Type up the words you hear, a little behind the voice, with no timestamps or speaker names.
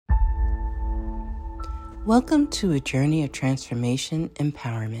Welcome to a journey of transformation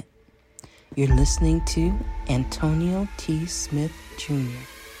empowerment. You're listening to Antonio T. Smith Jr.,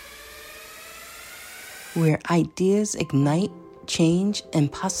 where ideas ignite, change,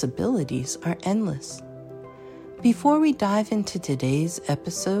 and possibilities are endless. Before we dive into today's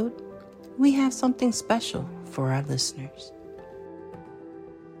episode, we have something special for our listeners.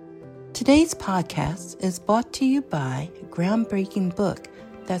 Today's podcast is brought to you by a groundbreaking book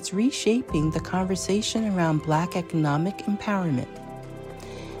that's reshaping the conversation around Black economic empowerment.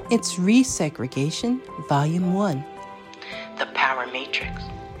 It's Resegregation, Volume 1, The Power Matrix,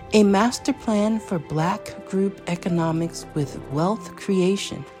 a master plan for Black group economics with wealth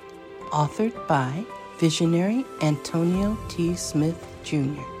creation, authored by visionary Antonio T. Smith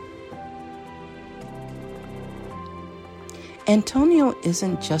Jr. Antonio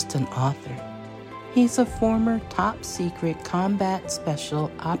isn't just an author. He's a former top-secret combat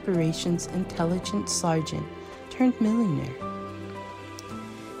special operations intelligence sergeant turned millionaire.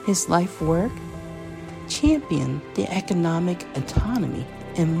 His life work? Champion the economic autonomy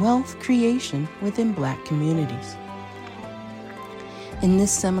and wealth creation within Black communities. In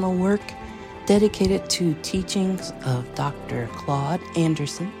this seminal work, dedicated to teachings of Dr. Claude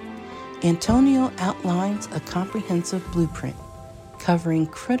Anderson, Antonio outlines a comprehensive blueprint covering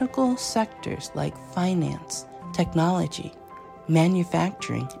critical sectors like finance, technology,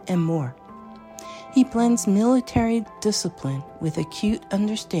 manufacturing, and more. He blends military discipline with acute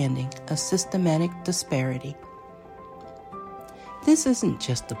understanding of systematic disparity. This isn't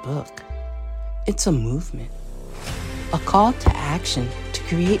just a book. It's a movement, a call to action to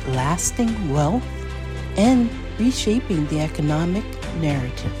create lasting wealth and reshaping the economic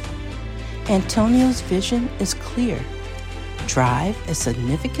narrative. Antonio's vision is clear. Drive a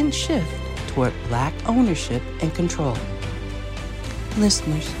significant shift toward Black ownership and control.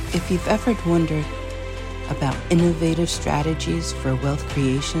 Listeners, if you've ever wondered about innovative strategies for wealth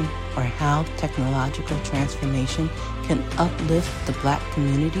creation or how technological transformation can uplift the Black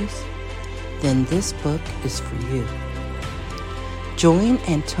communities, then this book is for you. Join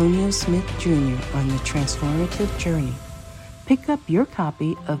Antonio Smith Jr. on the transformative journey. Pick up your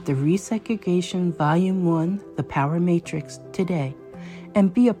copy of the Resegregation Volume 1, The Power Matrix, today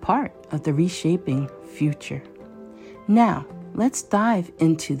and be a part of the reshaping future. Now, let's dive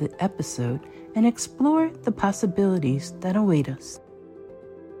into the episode and explore the possibilities that await us.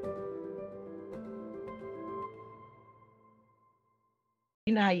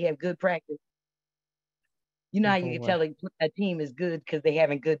 You know how you have good practice? You know how you can tell a team is good because they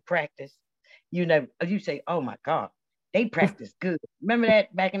having good practice? You know, you say, oh my God, they practice good. Remember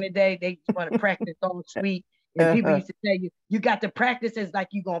that back in the day, they want to practice all sweet. And people used to tell you, you got to practice as like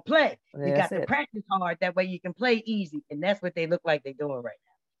you're going to play. You got to practice hard. That way you can play easy. And that's what they look like they're doing right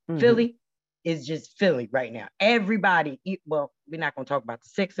now. Mm-hmm. Philly is just Philly right now. Everybody, well, we're not going to talk about the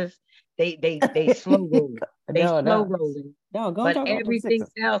Sixers. They slow rolling. They slow rolling. No, but everything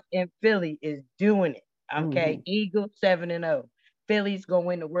else in Philly is doing it. Okay. Mm-hmm. Eagles 7-0. Philly's going to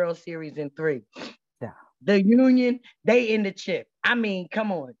win the World Series in 3. Yeah. The Union, they in the chip. I mean,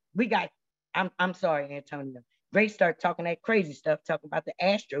 come on. We got, I'm sorry, Antonio. Ray start talking that crazy stuff, talking about the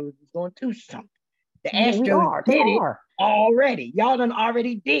Astros is going to something. The Astros did it already. Y'all done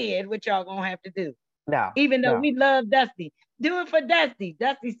already did what y'all going to have to do. No. Even though we love Dusty. Do it for Dusty.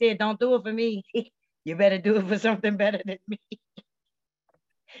 Dusty said, don't do it for me. You better do it for something better than me.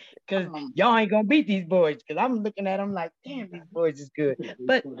 Because y'all ain't going to beat these boys. Because I'm looking at them like, damn, these boys is good.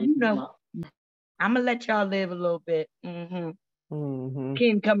 But, you know, I'm going to let y'all live a little bit. Mm-hmm. Mm-hmm.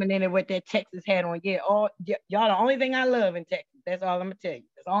 Ken coming in with that Texas hat on. Yeah, y'all the only thing I love in Texas. That's all I'm going to tell you.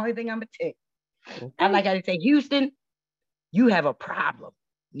 That's the only thing I'm going to tell you. Okay. I like how they say, Houston, you have a problem.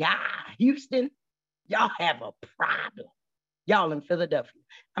 Nah, Houston, y'all have a problem. Y'all in Philadelphia.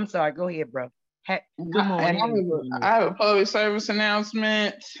 I'm sorry. Go ahead, bro. Good morning. I have a public service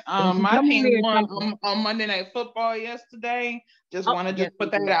announcement. My team won on Monday Night Football yesterday. Just want to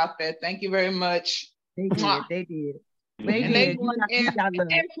put that out there. Thank you very much. They did. And they won in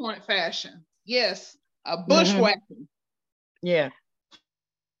excellent fashion. Yes, a bushwhacking. Mm-hmm. Yeah.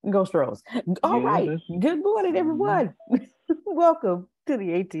 Go Stros. All right. Good morning, everyone. Welcome to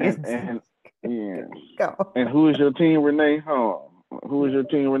the ATS. And who is your team, Renee? Who is your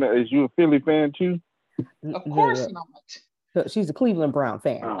team, Renee? Is you a Philly fan too? Of course not. She's a Cleveland Brown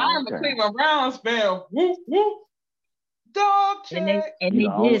fan. I'm a Cleveland Browns fan. Woo, woo. Dog check. And they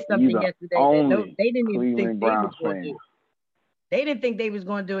did something yesterday. They didn't even think they was going to do it. They didn't think they was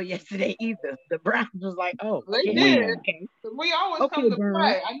going to do it yesterday either. The Browns was like, oh. They did. Okay. We always come to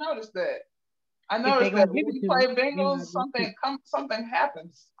play. I noticed that. When we play Bengals, something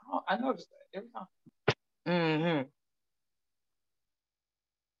happens. Oh, I noticed that every time. Mm-hmm.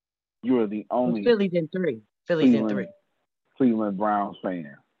 You are the only Phillies in 3. Phillies in 3. Cleveland Browns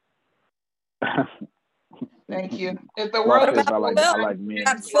fan. Thank you. If the world is I like men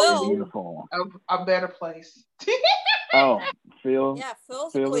in uniform. A better place. Oh, Phil. Yeah,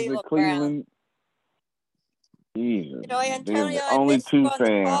 Phil's Phil Cleveland. is a Cleveland. Jesus. Antonio, the only two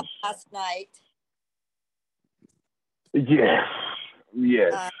fans. Last night. Yes.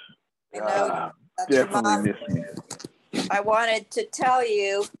 I know definitely missed me. I wanted to tell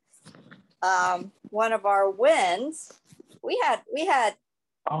you one of our wins. We had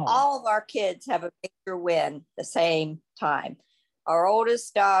all of our kids have a major win the same time. Our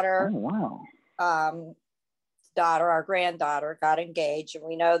oldest daughter, our granddaughter, got engaged, and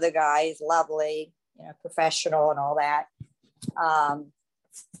we know the guy is lovely, professional and all that.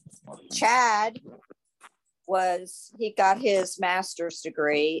 Chad he got his master's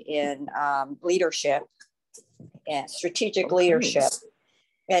degree in leadership and strategic leadership,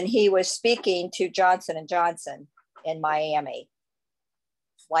 and he was speaking to Johnson & Johnson in Miami,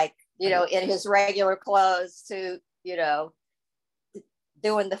 in his regular clothes to,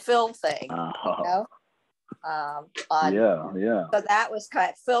 doing the Phil thing, So that was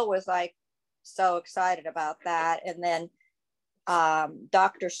Phil was so excited about that. And then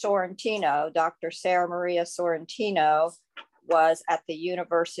Dr. Sarah Maria Sorrentino was at the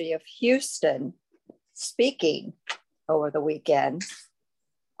University of Houston speaking over the weekend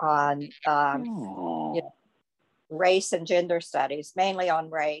on race and gender studies, mainly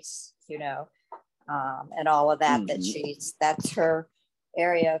on race, and all of that. That's her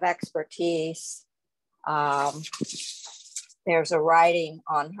area of expertise. There's a writing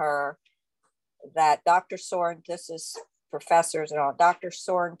on her that this is professors and all, Dr.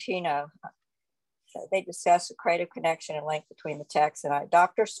 Sorrentino, they discuss the creative connection and link between the text and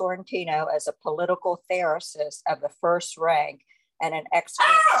Dr. Sorrentino, as a political theorist of the first rank and an expert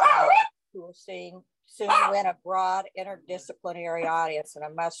scholar who will soon win a broad interdisciplinary audience and a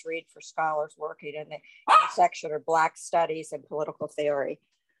must read for scholars working in the intersection of Black studies and political theory.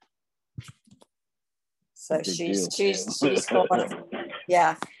 So she's going,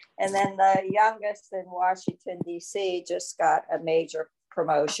 yeah. And then the youngest in Washington, D.C. just got a major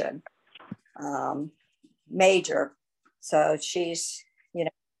promotion, So she's,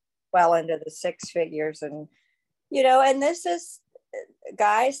 well into the 6 figures. And, and this is,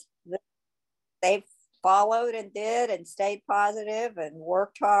 guys, they've followed and did and stayed positive and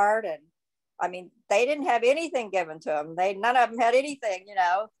worked hard. And I mean, they didn't have anything given to them. None of them had anything,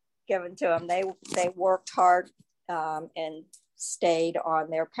 given to them. They worked hard and stayed on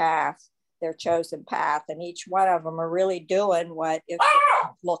their path, their chosen path, and each one of them are really doing what, if you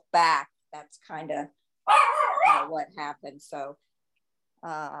look back, that's kind of what happened. So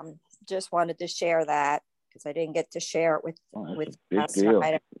just wanted to share that because I didn't get to share it with last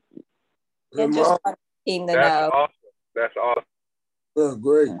night. And just want the team to know. Awesome. That's awesome. That's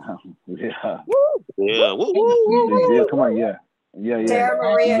great. Yeah. Woo. Yeah. Woo. Come on, yeah. Sarah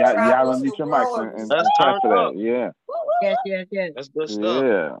Maria y'all unmute your mics and talk to that. Yeah. Yes. That's good stuff.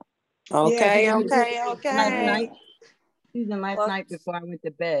 Yeah. Okay. Last night before I went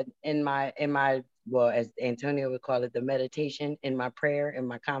to bed, in my well, as Antonio would call it, the meditation, in my prayer, in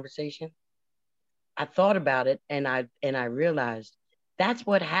my conversation, I thought about it and I realized that's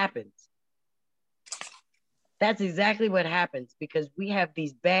what happens. That's exactly what happens, because we have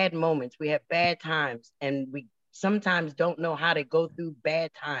these bad moments, we have bad times, and we sometimes don't know how to go through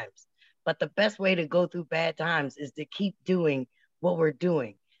bad times. But the best way to go through bad times is to keep doing what we're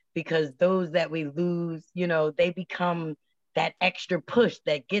doing, because those that we lose, they become that extra push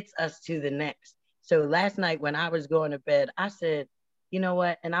that gets us to the next. So last night when I was going to bed, I said, you know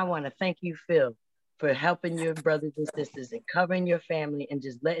what? And I want to thank you, Phil, for helping your brothers and sisters and covering your family and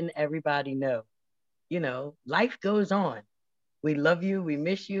just letting everybody know, life goes on. We love you, we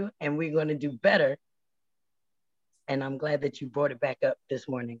miss you, and we're going to do better. And I'm glad that you brought it back up this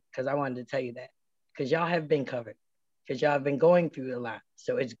morning, because I wanted to tell you that, because y'all have been covered, because y'all have been going through a lot.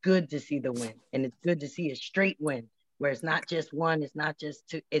 So it's good to see the win, and it's good to see a straight win where it's not just one, it's not just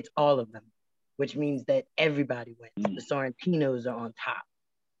two, it's all of them, which means that everybody wins. The Sorrentinos are on top.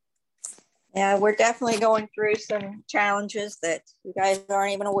 Yeah, we're definitely going through some challenges that you guys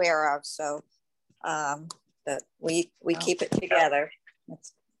aren't even aware of. So but we keep it together.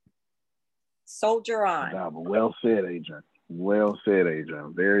 Let's soldier on. Well said, Adrian. Well said,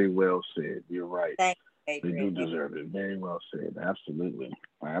 Adrian. Very well said. You're right. Thank you, They Adrian. do deserve it. Very well said. Absolutely.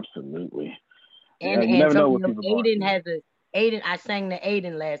 And you never know what people Aiden, I sang to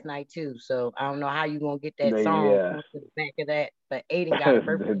Aiden last night too, so I don't know how you gonna get that song to the back of that, but Aiden got a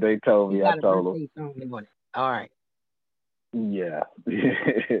birthday. They told me, I told them. All right. Yeah.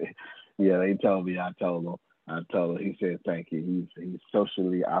 Yeah, they told me. I told him. He said thank you. He's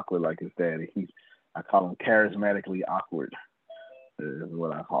socially awkward like his daddy. I call him charismatically awkward. Is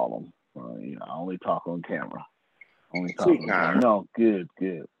what I call him. I only talk on camera. No, good.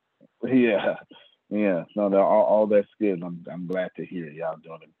 Yeah. Yeah. No, all that's good. I'm glad to hear y'all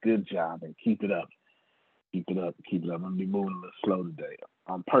doing a good job and keep it up. Keep it up. I'm gonna be moving a little slow today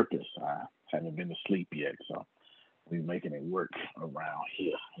on purpose. I haven't been to sleep yet, so we're making it work around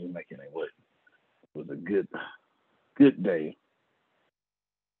here. We're making it work. It was a good day.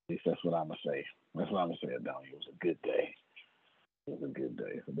 At least that's what I'm gonna say. That's what I'm gonna say, Adonia. It was a good day.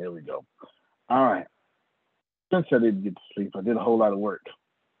 So there we go. All right. Since I didn't get to sleep, I did a whole lot of work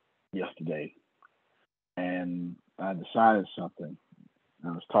yesterday, and I decided something.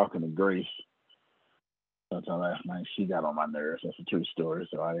 I was talking to Grace sometime last night. She got on my nerves. That's a true story,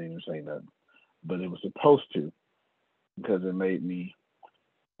 so I didn't even say nothing. But it was supposed to, because it made me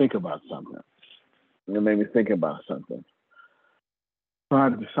think about something. So I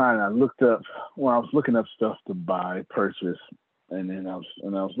decided. I was looking up stuff to buy, purchase, and then I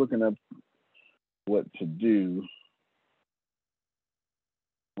was looking up what to do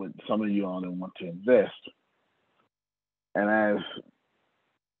with some of you all that want to invest. And as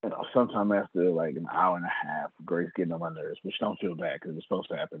sometime after like an hour and a half, Grace getting on my nerves, which don't feel bad because it's supposed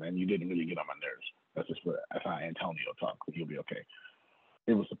to happen, and you didn't really get on my nerves. That's how Antonio talks. You'll be okay.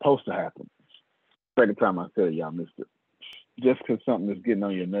 It was supposed to happen. Second time I said it, y'all missed it. Just because something is getting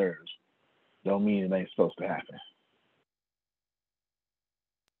on your nerves, don't mean it ain't supposed to happen.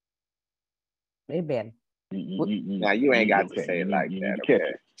 Amen. Now you ain't got to say it like that.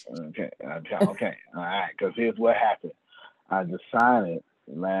 Okay. All right. Because here's what happened. I decided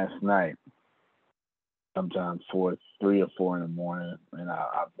last night, sometime 3 or 4 in the morning, and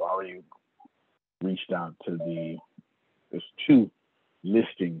I've already reached out to there's 2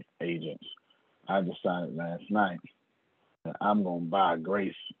 listing agents. I decided last night that I'm gonna buy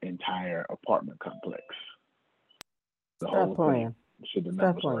Grace's entire apartment complex. The whole thing. Should the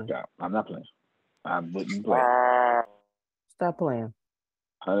numbers work out? I'm not playing. I wouldn't play. Stop playing.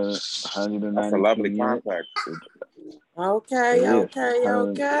 192 That's a lovely complex. Okay.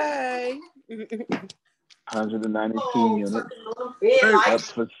 192 units up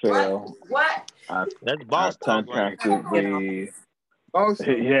for sale. What? That's boss talk, right? The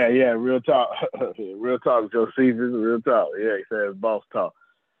yeah, real talk. Real talk, Josephus, real talk. Yeah, he says boss talk.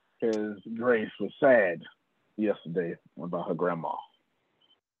 Because Grace was sad yesterday about her grandma.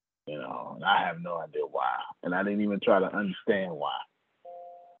 And I have no idea why. And I didn't even try to understand why.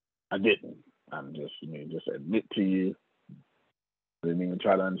 I didn't. I'm just admit to you. I didn't even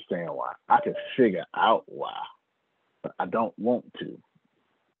try to understand why. I could figure out why, but I don't want to.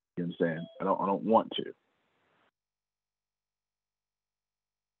 You understand? I don't want to.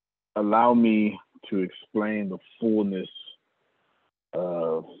 Allow me to explain the fullness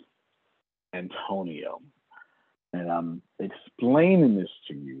of Antonio. And I'm explaining this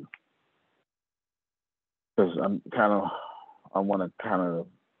to you because I want to kind of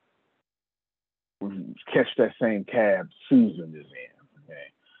catch that same cab Susan is in.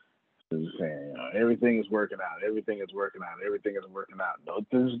 Okay. Susan's saying, everything is working out.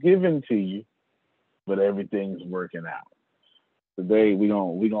 Nothing's given to you, but everything's working out. Today we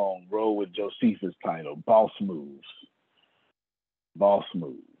gonna roll with Josephus' title, Boss Moves.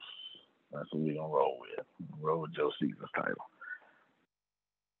 That's what we're gonna roll with. Roll with Josephus' title.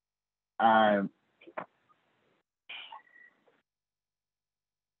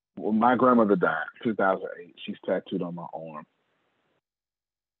 Well, my grandmother died in 2008. She's tattooed on my arm.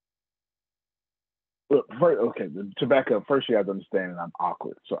 Look, to back up, first you have to understand that I'm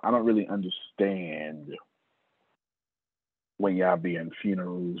awkward. So I don't really understand when y'all be in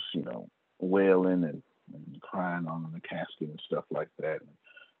funerals, wailing and crying on the casket and stuff like that, and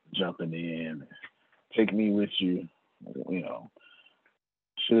jumping in, take me with you,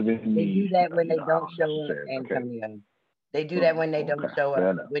 should have been me. They do that when they don't show up, Antonio. They do that when they don't show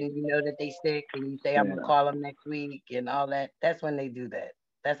up. When you know that they sick and you say, I'm going to call them next week and all that. That's when they do that.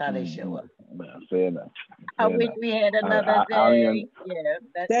 That's how they show up. Fair enough. I wish we had another day.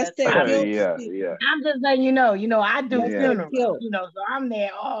 That's yeah. I'm just letting you know. I do funerals. So I'm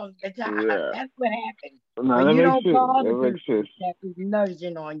there all the time. Yeah. That's what happens. No, when you don't call the person that is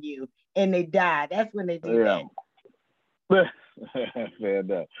nudging on you and they die. That's when they do that. Fair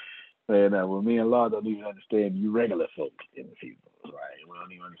enough. Well, me and Law don't even understand you regular folk in the people, right? We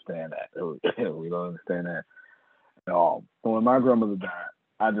don't even understand that. We don't understand that at all. So when my grandmother died,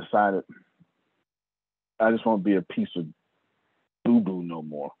 I decided I just won't be a piece of boo-boo no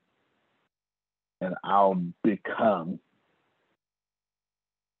more. and I'll become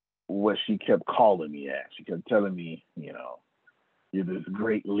what she kept calling me as. She kept telling me, you know, you're this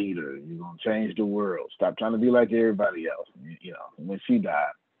great leader. You're going to change the world. Stop trying to be like everybody else. You know, when she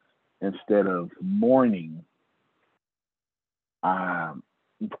died, instead of mourning, I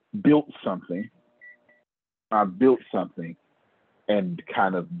built something. And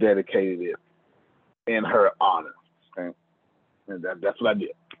kind of dedicated it in her honor. Okay? And that's what I did.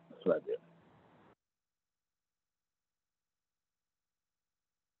 That's what I did.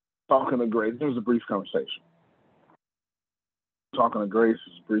 Talking to Grace, there was a brief conversation. Talking to Grace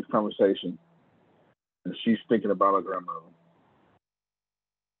was a brief conversation, and she's thinking about her grandmother.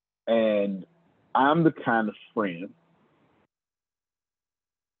 And I'm the kind of friend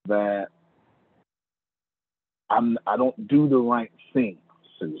that I don't do the right thing,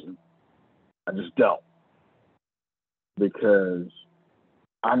 Susan. I just don't. Because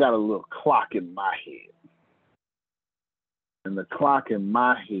I got a little clock in my head. And the clock in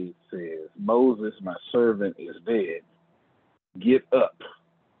my head says, Moses, my servant, is dead. Get up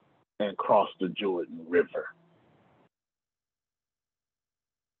and cross the Jordan River.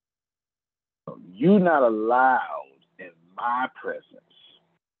 So you're not allowed in my presence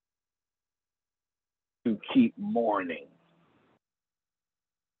to keep mourning.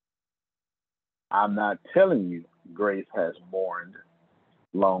 I'm not telling you Grace has mourned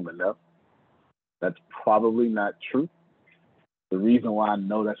long enough. That's probably not true. The reason why I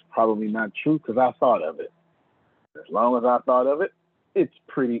know that's probably not true, because I thought of it. As long as I thought of it, it's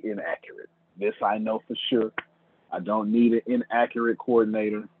pretty inaccurate. This I know for sure. I don't need an inaccurate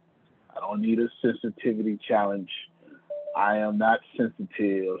coordinator. I don't need a sensitivity challenge. I am not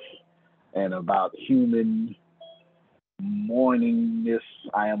sensitive. And about human mourningness,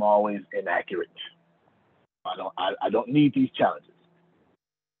 I am always inaccurate. I don't need these challenges.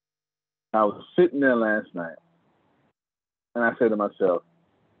 I was sitting there last night, and I said to myself,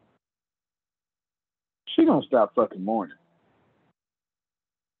 she gonna stop fucking mourning.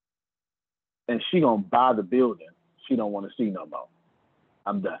 And she gonna buy the building she don't want to see no more.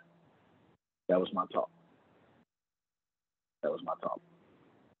 I'm done. That was my talk.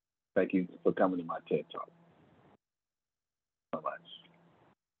 Thank you for coming to my TED Talk. So much.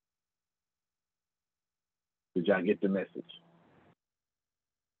 Did y'all get the message?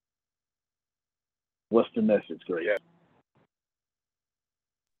 What's the message, Grace? Yeah.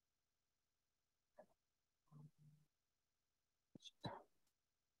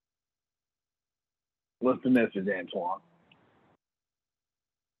 What's the message, Antoine?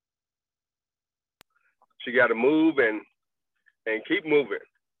 She got to move and keep moving.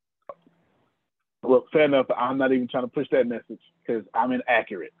 Well, fair enough. I'm not even trying to push that message because I'm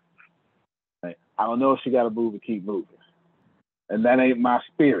inaccurate. I don't know if she got to move and keep moving. And that ain't my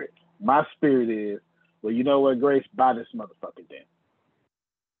spirit. My spirit is, well, you know what, Grace? Buy this motherfucker then.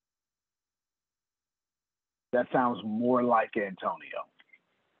 That sounds more like Antonio.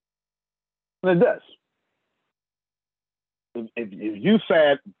 And it does. If you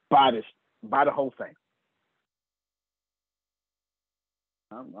said buy the whole thing.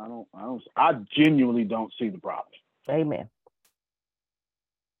 I genuinely don't see the problem. Amen.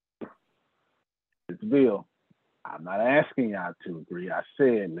 It's Bill. I'm not asking y'all to agree. I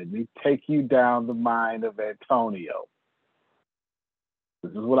said, let me take you down the mind of Antonio.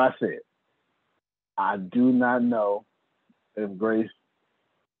 This is what I said. I do not know if Grace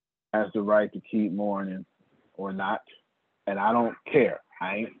has the right to keep mourning or not. And I don't care.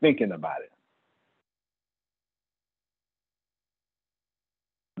 I ain't thinking about it.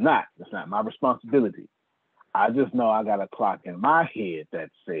 It's not my responsibility. I just know I got a clock in my head that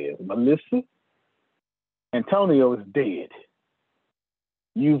says, Melissa, Antonio is dead.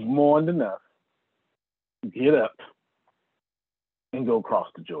 You've mourned enough. Get up and go cross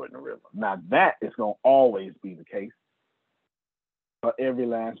the Jordan River. Now that is going to always be the case for every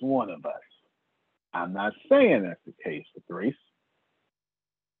last one of us. I'm not saying that's the case for Grace,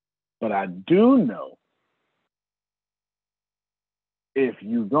 but I do know if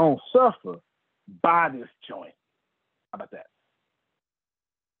you gonna suffer, buy this joint. How about that?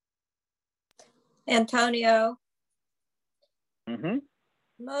 Antonio, mm-hmm.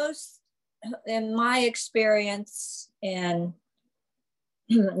 Most, in my experience, and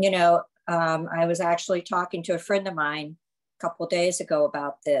I was actually talking to a friend of mine a couple of days ago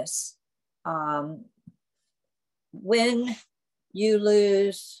about this. When you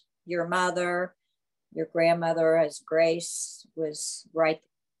lose your mother, your grandmother, as Grace was right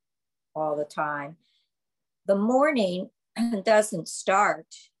all the time, the mourning doesn't start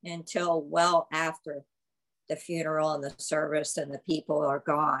until well after the funeral and the service and the people are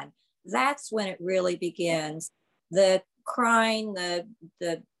gone. that's when it really begins. The crying, the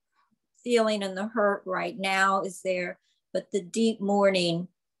feeling and the hurt right now is there, but the deep mourning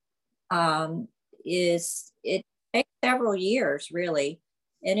it takes several years, really,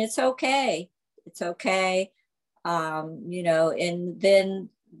 and it's okay. It's okay. And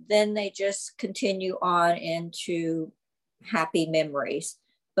then they just continue on into happy memories.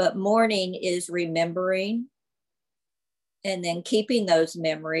 But mourning is remembering and then keeping those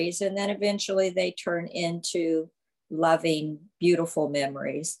memories, and then eventually they turn into loving, beautiful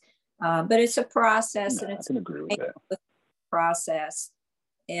memories. But it's a process, and it's I can agree with that. Process.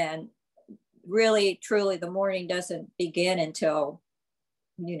 And really, truly, the mourning doesn't begin until,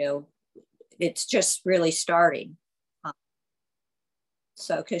 it's just really starting.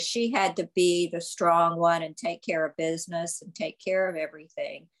 So, because she had to be the strong one and take care of business and take care of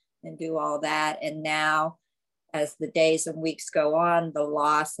everything and do all that. And now, as the days and weeks go on, the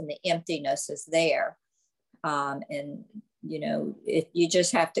loss and the emptiness is there. You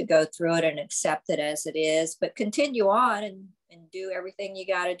just have to go through it and accept it as it is, but continue on and do everything you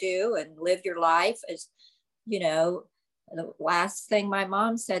got to do and live your life. As the last thing my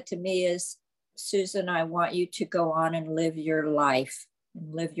mom said to me is, Susan, I want you to go on and live your life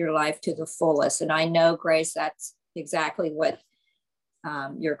to the fullest. And I know, Grace, that's exactly what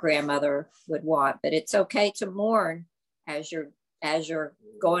your grandmother would want, but it's okay to mourn as you're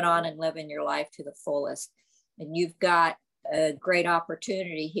going on and living your life to the fullest. And you've got a great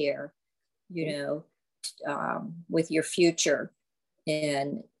opportunity here, with your future,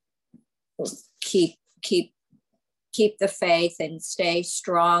 and keep the faith and stay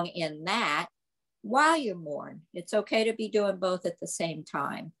strong in that while you mourn. It's okay to be doing both at the same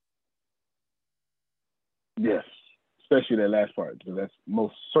time. Yes, especially that last part, because that's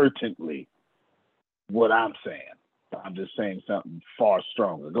most certainly what I'm saying. I'm just saying something far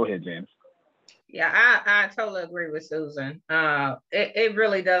stronger. Go ahead, James. Yeah, I totally agree with Susan. It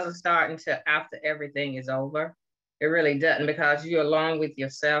really doesn't start until after everything is over. It really doesn't, because you're alone with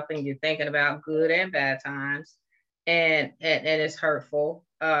yourself and you're thinking about good and bad times, and it's hurtful.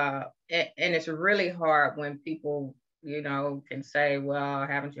 And it's really hard when people, can say, well,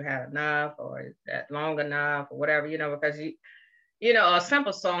 haven't you had enough, or is that long enough, or whatever, because a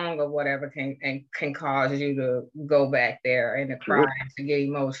simple song or whatever can cause you to go back there and to cry and to get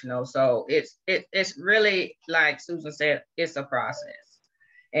emotional. So it's really, like Susan said, it's a process,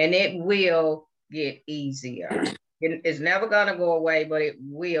 and it will get easier. It's never gonna go away, but it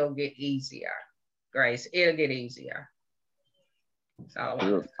will get easier. Grace, it'll get easier.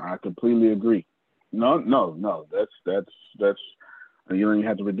 Sure. I completely agree. No. That's you don't even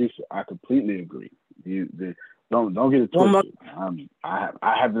have to reduce it. I completely agree. Don't get it twisted. I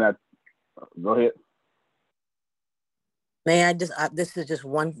have that. Go ahead. May I just? This is just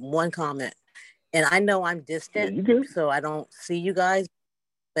one comment, and I know I'm distant, so I don't see you guys.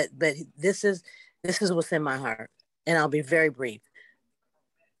 But this is what's in my heart, and I'll be very brief.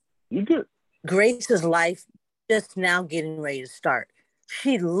 You good? Grace's life just now getting ready to start.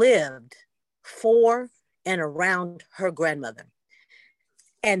 She lived for and around her grandmother,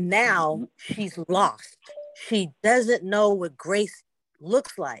 and now she's lost. She doesn't know what grace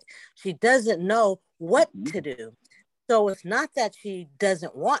looks like. She doesn't know what to do. So it's not that she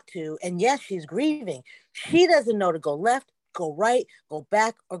doesn't want to, and yes, she's grieving. She doesn't know to go left, go right, go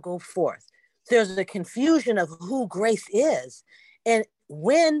back, or go forth. There's a confusion of who Grace is. And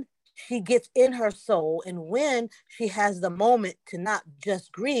when she gets in her soul, and when she has the moment to not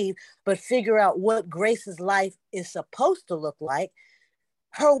just grieve, but figure out what Grace's life is supposed to look like,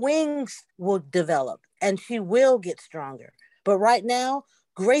 her wings will develop and she will get stronger. But right now,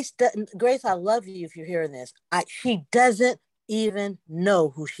 Grace, I love you if you're hearing this. She doesn't even know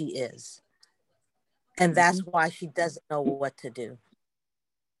who she is. And that's why she doesn't know what to do.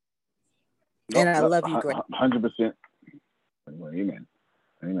 And I love you, Grace. 100%. Amen.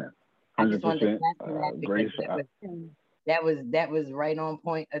 100%. Grace. That was right on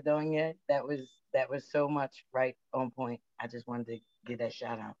point, Adonia. That was so much right on point. I just wanted to give that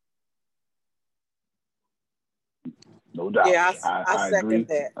shout out. No doubt. Yeah, I second agree.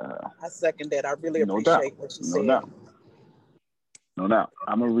 that. I second that. I really appreciate what you said. No doubt.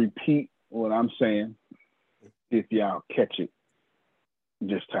 I'm going to repeat what I'm saying if y'all catch it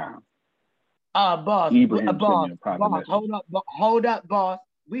this time. Boss, hold up, boss.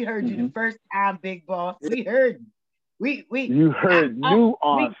 We heard you the first time, big boss. We heard you. You heard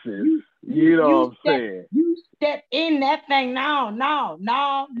nuances. You know what I'm saying? You step in that thing now,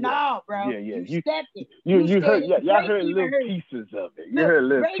 bro. Yeah. You stepped it. You heard, y'all heard little pieces of it. You heard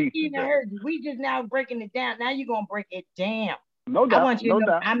little pieces of it. We just now breaking it down. Now you're going to break it down. No doubt. I want you to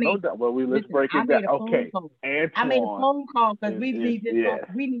know. No doubt. Well, let's break it down. Okay. Antoine, I made a phone call because we need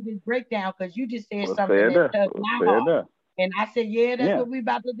this breakdown because you just said something that touched my heart. And I said, that's what we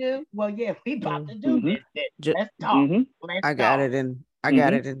about to do. Well, we about to do this. Let's talk. I got it,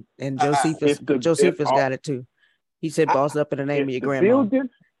 and Josephus got it too. He said, "Boss up in the name of your grandma."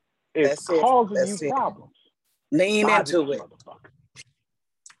 It's causing you problems. Lean into it.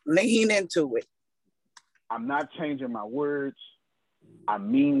 Lean into it. I'm not changing my words. I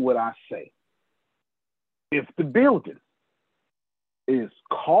mean what I say. If the building is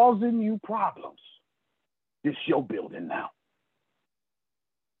causing you problems, it's your building now.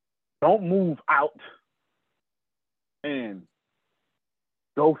 Don't move out and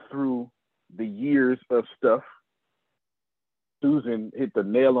go through the years of stuff. Susan hit the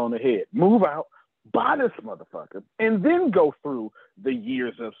nail on the head. Move out, buy this motherfucker, and then go through the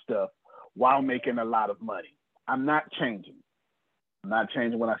years of stuff while making a lot of money. I'm not changing. I'm not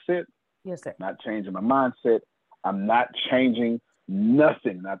changing what I said. Yes, sir. Not changing my mindset. I'm not changing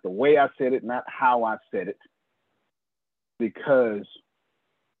nothing. Not the way I said it, not how I said it. Because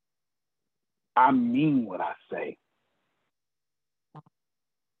I mean what I say.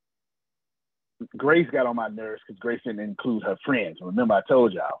 Grace got on my nerves because Grace didn't include her friends. Remember, I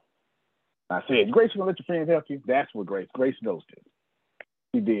told y'all. I said, Grace, you gonna let your friends help you? That's what Grace knows this.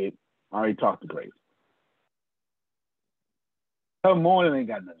 She did. I already talked to Grace. Her morning ain't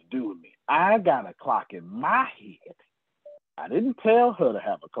got nothing to do with me. I got a clock in my head. I didn't tell her to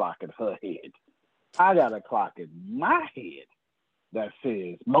have a clock in her head. I got a clock in my head that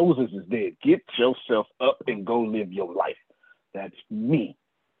says, Moses is dead. Get yourself up and go live your life. That's me.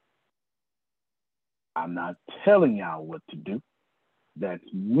 I'm not telling y'all what to do. That's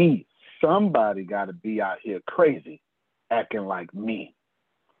me. Somebody got to be out here crazy, acting like me.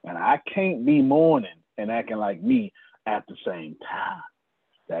 And I can't be mourning and acting like me at the same time.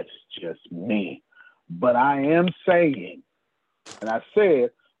 That's just me. But I am saying, and I said,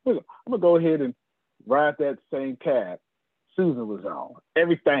 I'm going to go ahead and ride that same cab Susan was on.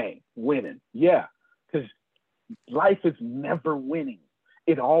 Everything winning. Yeah, because life is never winning.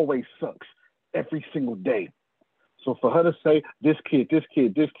 It always sucks every single day. So for her to say this kid,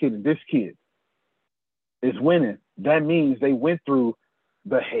 and this kid is winning, that means they went through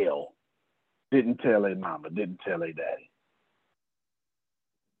the hell. Didn't tell their mama, didn't tell their daddy.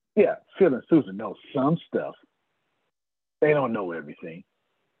 Yeah, Phil and Susan know some stuff. They don't know everything.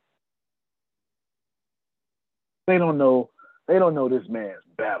 They don't know this man's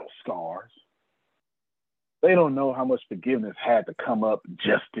battle scars. They don't know how much forgiveness had to come up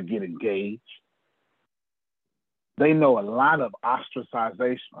just to get engaged. They know a lot of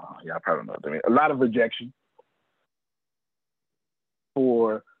ostracization. Oh, y'all probably know what I mean. A lot of rejection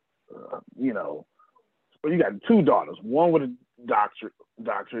for, well, you got two daughters, one with a doctorate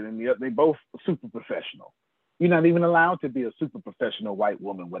and the other, they both super professional. You're not even allowed to be a super professional white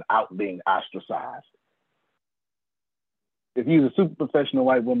woman without being ostracized. If you're a super professional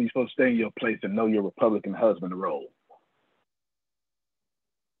white woman, you're supposed to stay in your place and know your Republican husband role.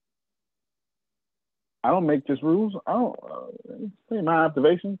 I don't make this rules. I don't. It's my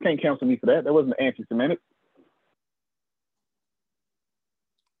observation. Can't counsel me for that. That wasn't anti-Semitic.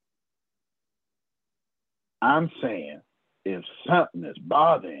 I'm saying if something is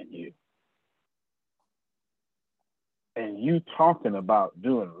bothering you and you talking about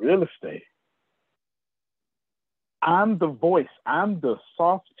doing real estate, I'm the voice. I'm the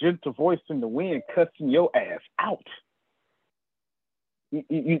soft, gentle voice in the wind cussing your ass out.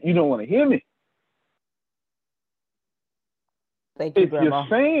 You don't want to hear me. Thank you, if Grandma. You're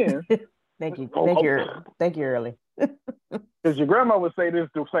saying, thank you, Early. Because your grandma would say this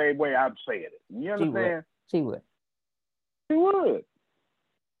the same way I'm saying it. You understand? She would.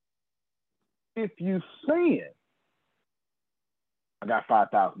 If you saying, I got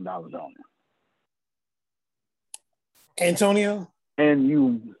 $5,000 on it. Antonio? And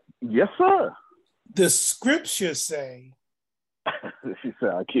you, yes, sir. The scriptures say, she said,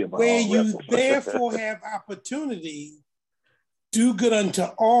 I can't where you therefore have opportunity, do good unto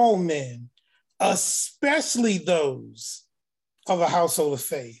all men, especially those of a household of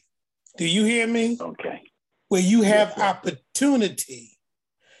faith. Do you hear me? Okay. Where you have opportunity.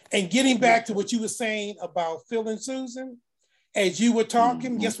 And getting back to what you were saying about Phil and Susan, as you were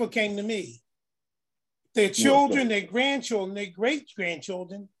talking, guess what came to me? Their children, their grandchildren, their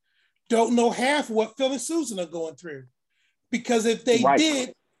great-grandchildren don't know half what Phil and Susan are going through. Because if they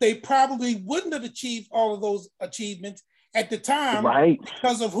did, they probably wouldn't have achieved all of those achievements at the time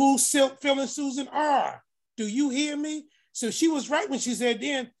because of who Phil and Susan are. Do you hear me? So she was right when she said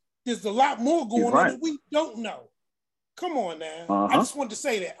then, there's a lot more going on that we don't know. Come on now. I just wanted to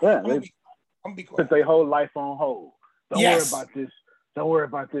say that. Yeah, I'm gonna be quiet. Put their whole life on hold. Don't worry about this. Don't worry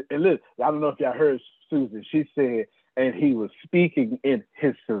about this. And look, I don't know if y'all heard Susan. She said, and he was speaking in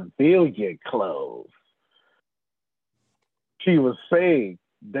his civilian clothes. She was saying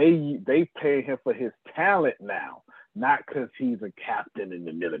they pay him for his talent now, not because he's a captain in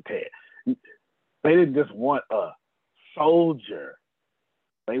the military. They didn't just want a soldier.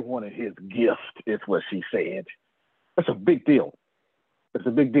 They wanted his gift, is what she said. That's a big deal. It's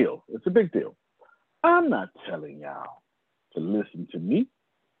a big deal. It's a big deal. I'm not telling y'all to listen to me.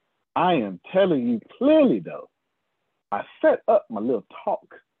 I am telling you clearly, though. I set up my little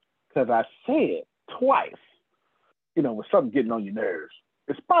talk because I said twice, you know, with something getting on your nerves,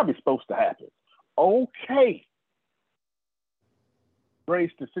 it's probably supposed to happen. Okay.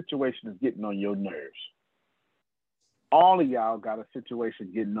 Grace, the situation is getting on your nerves. All of y'all got a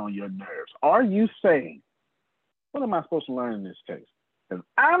situation getting on your nerves. Are you saying, what am I supposed to learn in this case? Because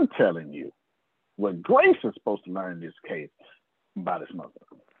I'm telling you what Grace is supposed to learn in this case about his mother.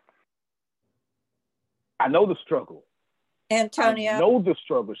 I know the struggle. Antonio. I know the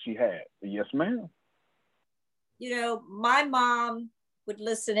struggle she had. Yes, ma'am. You know, my mom would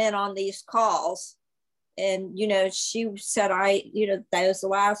listen in on these calls. And, you know, she said, those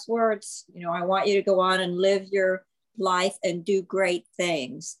last words, you know, I want you to go on and live your life and do great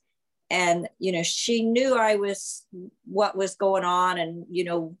things. And, you know, she knew what was going on and, you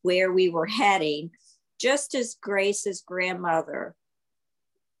know, where we were heading, just as Grace's grandmother.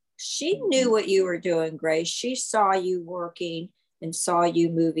 She knew what you were doing, Grace. She saw you working and saw you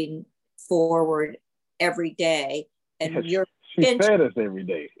moving forward every day. And she fed us every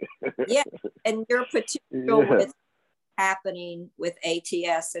day. Yeah, and your potential with happening with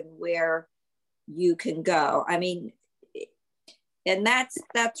ATS and where you can go. I mean, and that's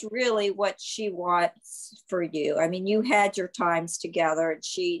really what she wants for you. I mean, you had your times together, and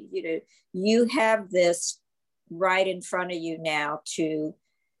she, you know, you have this right in front of you now to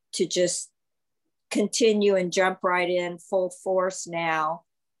just continue and jump right in full force now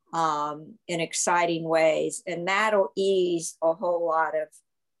in exciting ways. And that'll ease a whole lot of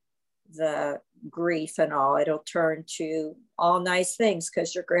the grief and all. It'll turn to all nice things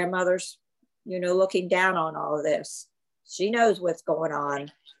because your grandmother's, you know, looking down on all of this. She knows what's going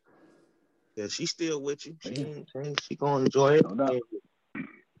on. Yeah, she's still with you. She gonna enjoy it.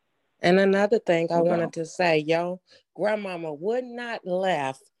 And another thing I wanted to say, yo, grandmama would not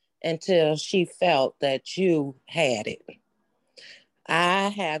laugh until she felt that you had it. I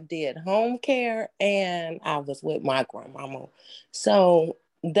have did home care and I was with my grandmama. So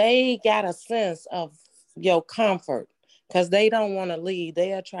they got a sense of your comfort because they don't want to leave.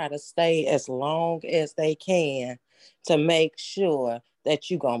 They'll try to stay as long as they can to make sure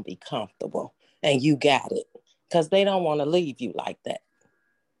that you're going to be comfortable and you got it because they don't want to leave you like that.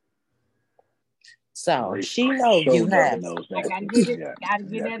 So she knows you have it. I gotta get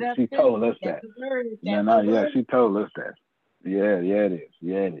that up. She told us that. She told us that. Yeah, it is.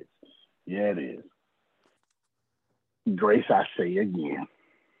 Yeah, it is. Grace, I say again,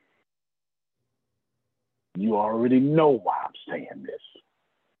 you already know why I'm saying this.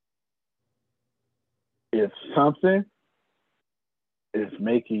 If something is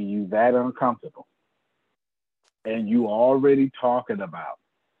making you that uncomfortable, and you already talking about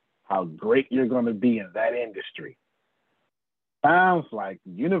how great you're going to be in that industry, sounds like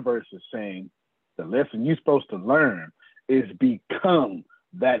the universe is saying the lesson you're supposed to learn is become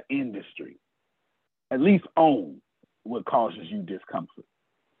that industry. At least own what causes you discomfort.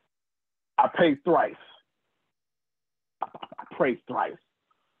 I prayed thrice. I prayed thrice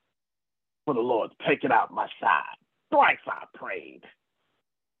for the Lord to take it out my side. Thrice I prayed.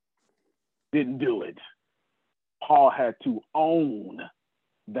 Didn't do it. Paul had to own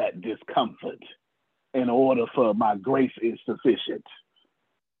that discomfort in order for my grace is sufficient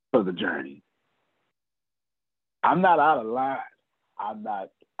for the journey. I'm not out of line.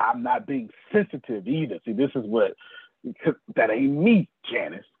 I'm not being sensitive either. See, this is what, that ain't me,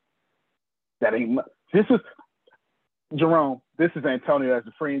 Janice. That ain't this is, Jerome, this is Antonio as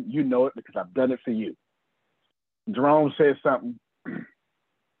a friend. You know it because I've done it for you. Jerome said something.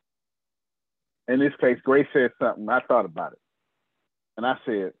 In this case, Grace said something. I thought about it. And I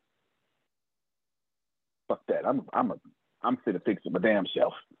said, fuck that. I'm fit to fix it my damn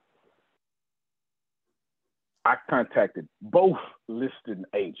self. I contacted both listing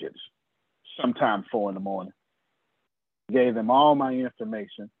agents sometime 4 a.m, gave them all my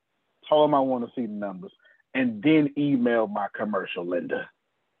information, told them I want to see the numbers, and then emailed my commercial lender.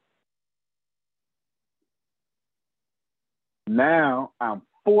 Now I'm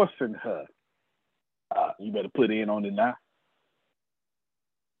forcing her You better put in on it now.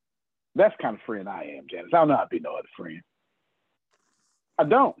 That's the kind of friend I am, Janice. I don't know how to be no other friend. I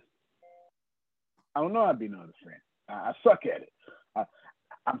don't know how to be no other friend. I suck at it.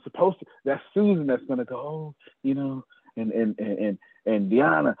 I'm supposed to. That's Susan that's gonna go, oh, you know, and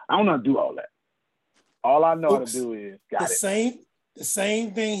Deanna. I don't know how to do all that. All I know how to do is the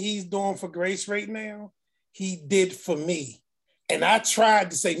same thing he's doing for Grace right now, he did for me. And I tried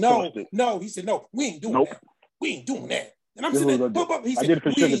to say, no. He said, no, we ain't doing that. We ain't doing that. And I'm sitting there, he said,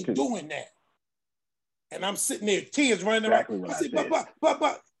 we ain't doing that. And I'm sitting there, tears running around. I said,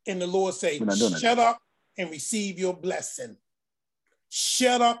 but. And the Lord say, shut up and receive your blessing.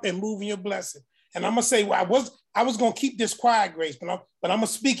 Shut up and move in your blessing. And I'm gonna say, well, I was gonna keep this quiet, Grace, but I'm gonna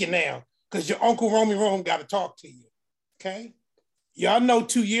speak it now because your Uncle Romy Rome got to talk to you. Okay? Y'all know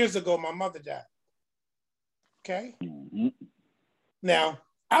 2 years ago my mother died. Okay? Mm-hmm. Now,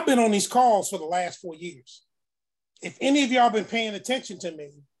 I've been on these calls for the last 4 years. If any of y'all been paying attention to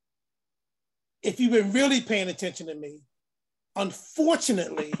me, if you've been really paying attention to me,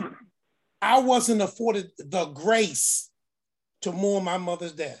 unfortunately, I wasn't afforded the grace to mourn my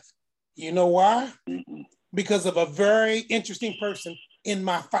mother's death. You know why? Because of a very interesting person in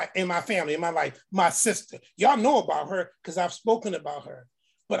my family, in my life, my sister. Y'all know about her because I've spoken about her.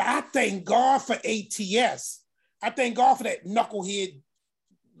 But I thank God for ATS. I thank God for that knucklehead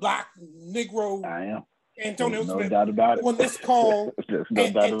black Negro. I am. Antonio no Smith doubt about it. On this call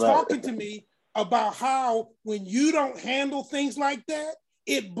and talking it. to me about how when you don't handle things like that,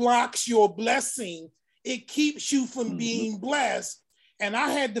 it blocks your blessing. It keeps you from being blessed. And I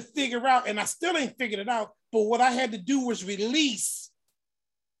had to figure out, and I still ain't figured it out, but what I had to do was release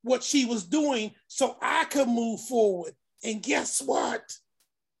what she was doing so I could move forward. And guess what?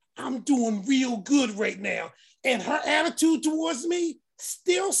 I'm doing real good right now. And her attitude towards me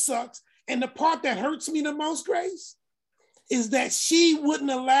still sucks. And the part that hurts me the most, Grace, is that she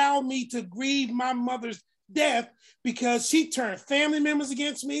wouldn't allow me to grieve my mother's death because she turned family members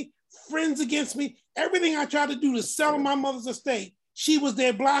against me, friends against me. Everything I tried to do to sell my mother's estate, she was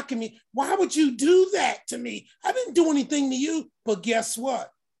there blocking me. Why would you do that to me? I didn't do anything to you. But guess what?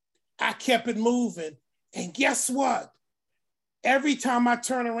 I kept it moving. And guess what? Every time I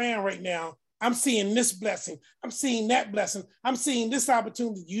turn around right now, I'm seeing this blessing. I'm seeing that blessing. I'm seeing this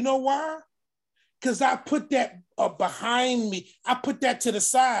opportunity. You know why? Because I put that behind me. I put that to the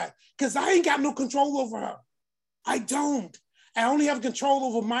side because I ain't got no control over her. I don't. I only have control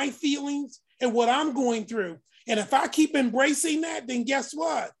over my feelings and what I'm going through. And if I keep embracing that, then guess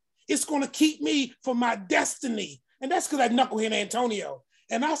what? It's going to keep me from my destiny. And that's because I knucklehead Antonio.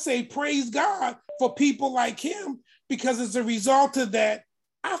 And I say, praise God for people like him, because as a result of that,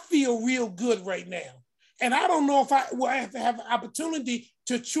 I feel real good right now. And I don't know if I will have to have an opportunity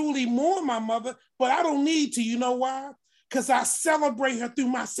to truly mourn my mother, but I don't need to. You know why? Because I celebrate her through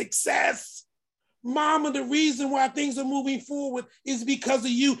my success. Mama, the reason why things are moving forward is because of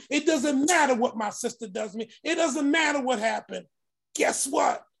you. It doesn't matter what my sister does to me. It doesn't matter what happened. Guess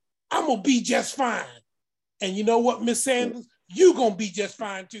what? I'm going to be just fine. And you know what, Miss Sanders? You're going to be just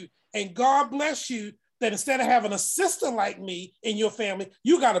fine too. And God bless you that instead of having a sister like me in your family,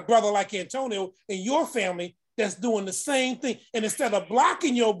 you got a brother like Antonio in your family that's doing the same thing. And instead of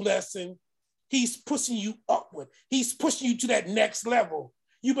blocking your blessing, he's pushing you upward. He's pushing you to that next level.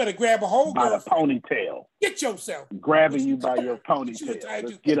 You better grab a hold by the ponytail. Get yourself. Grabbing you by your ponytail.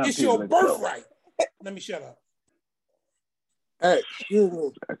 It's your birthright. Let me shut up. Hey, excuse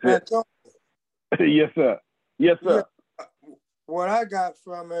me. Yes, sir. Yes, sir. Yeah, what I got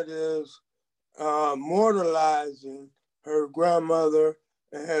from it is mortalizing her grandmother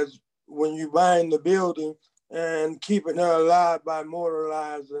as when you buying the building and keeping her alive by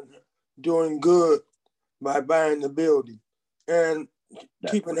mortalizing her, doing good by buying the building. And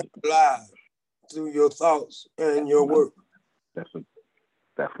keeping it alive through your thoughts and your work. That's what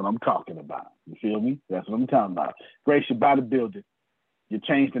I'm talking about. You feel me? That's what I'm talking about. Grace, you buy the building. You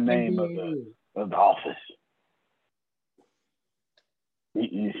change the name of the office.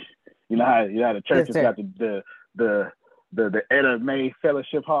 You know how the church has got the Etta May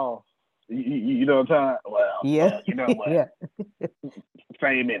Fellowship Hall. You know what I'm talking? Well, you know what? Yeah.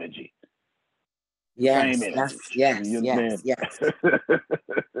 Same energy. Yes, yes.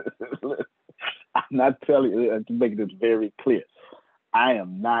 I'm not telling you, to make this very clear, I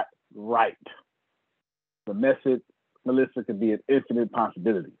am not right. The message, Melissa, could be an infinite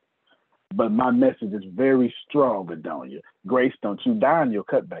possibility, but my message is very strong, Adonia. Grace, don't you die in your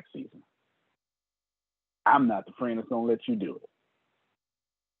cutback season. I'm not the friend that's going to let you do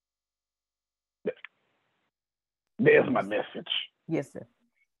it. There's my message. Yes, sir.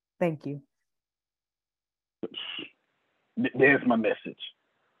 Thank you. There's my message.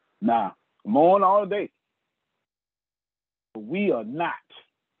 Now, I'm on all day. But we are not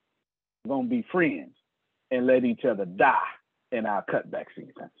going to be friends and let each other die in our cutback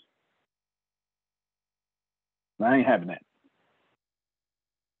seasons. I ain't having that.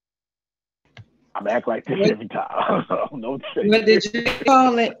 I'm act like this every time. I don't know what to say. What did you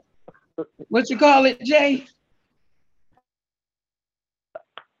call it? What you call it, Jay?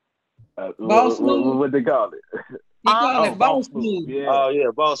 Boss move. What they call it? You call it boss move. Yeah. Oh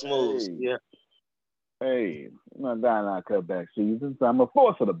yeah, boss moves. Yeah. Hey, I'm not dying our cutback season, so I'm a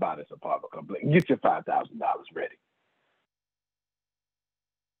force of the bodies apartment complex. Get your $5,000 ready.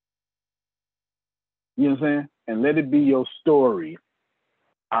 You know what I'm saying? And let it be your story.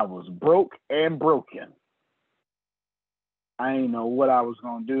 I was broke and broken. I ain't know what I was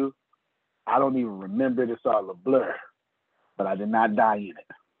gonna do. I don't even remember. It's all a blur. But I did not die in it.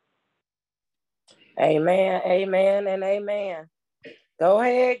 Amen, amen, and amen. Go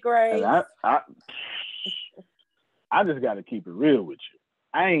ahead, Grace. And I just got to keep it real with you.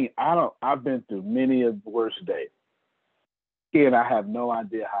 I've been through many of the worst days. And I have no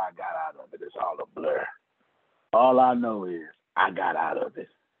idea how I got out of it. It's all a blur. All I know is I got out of it.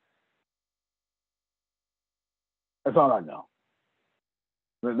 That's all I know.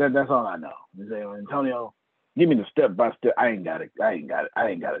 That's all I know. You say, Antonio, give me the step by step. I ain't got it,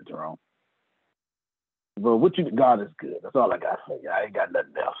 Jerome. But God is good. That's all I got for you. I ain't got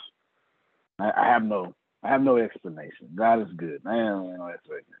nothing else. I have no explanation. God is good. I ain't no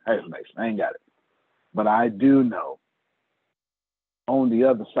explanation. I ain't got it. But I do know on the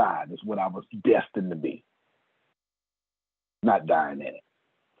other side is what I was destined to be. Not dying in it.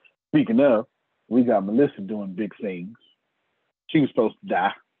 Speaking of, we got Melissa doing big things. She was supposed to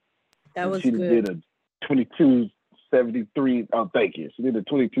die. That was she good. Did a 2273. Oh, thank you. She did a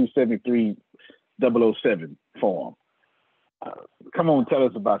 2273 007 form. Come on, tell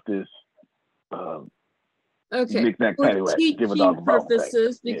us about this. Okay. For teaching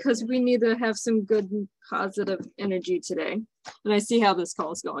purposes, because we need to have some good positive energy today. And I see how this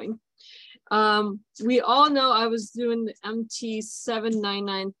call is going. We all know I was doing the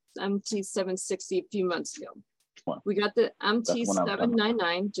MT799, MT760 a few months ago. We got the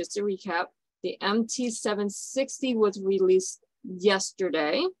MT799, just to recap. The MT760 was released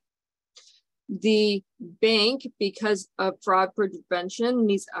yesterday. The bank, because of fraud prevention,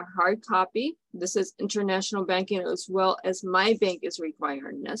 needs a hard copy. This is international banking as well as my bank is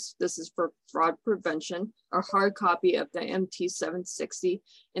requiring this. This is for fraud prevention, a hard copy of the MT760,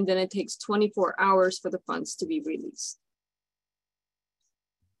 and then it takes 24 hours for the funds to be released.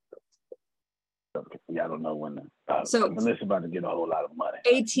 Okay. Yeah, I don't know when. So Melissa's about to get a whole lot of money.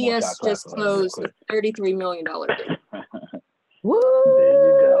 ATS just closed a $33 million deal. Woo! There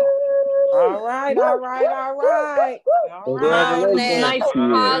you go. All right. Nice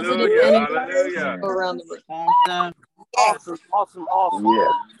positive energy around the room. Awesome.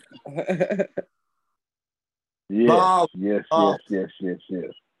 Yes.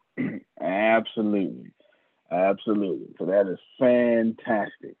 Absolutely. So that is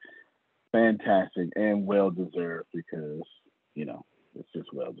fantastic and well deserved because it's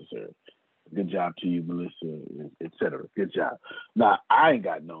just well deserved. Good job to you, Melissa, etc. Good job. Now, I ain't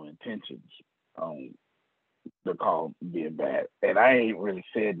got no intentions on the call being bad. And I ain't really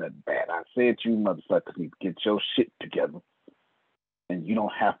said nothing bad. I said you motherfuckers need to get your shit together. And you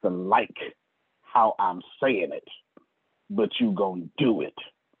don't have to like how I'm saying it, but you gonna do it.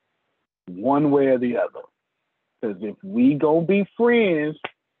 One way or the other. Because if we gonna be friends,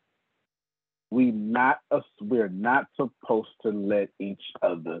 we're not supposed to let each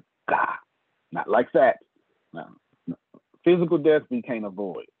other die. Not like that. No. Physical death we can't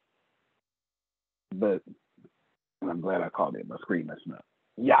avoid. But I'm glad I called it. My screen messing up.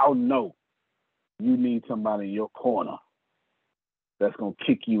 Y'all know you need somebody in your corner that's gonna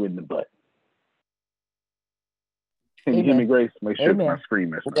kick you in the butt. Can you hear me, Grace? Make sure my screen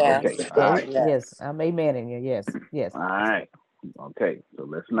messing up. Okay. All right. Yes, I'm amening you. Yes. All right. Okay. So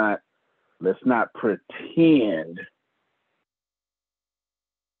let's not pretend.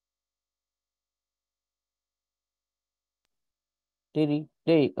 Did he?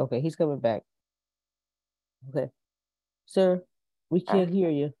 Okay, he's coming back. Okay. Sir, we can't hear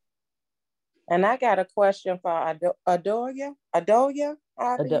you. And I got a question for Adonia. Adonia?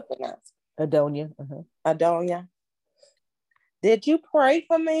 Adonia. Adonia. Did you pray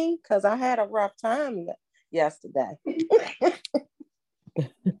for me? Because I had a rough time yesterday.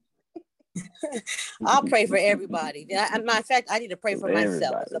 I'll pray for everybody. Matter of fact, I need to pray for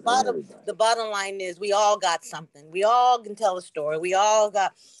myself. The bottom line is we all got something. We all can tell a story. We all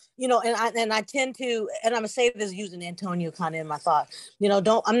got, you know, and I tend to, and I'm gonna say this using Antonio kind of in my thought, you know,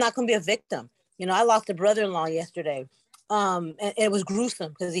 I'm not gonna be a victim. You know, I lost a brother-in-law yesterday. And it was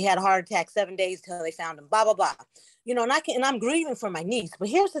gruesome because he had a heart attack 7 days till they found him, blah, blah, blah. You know, and I'm grieving for my niece, but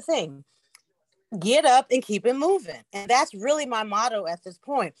here's the thing. Get up and keep it moving. And that's really my motto at this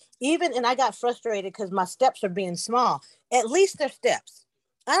point. And I got frustrated because my steps are being small. At least they're steps.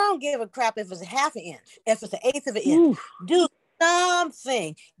 I don't give a crap if it's a half an inch, if it's an eighth of an inch. Do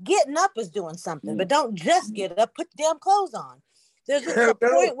something. Getting up is doing something, but don't just get up, put damn clothes on. There's a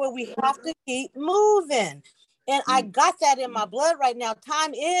point where we have to keep moving. And I got that in my blood right now.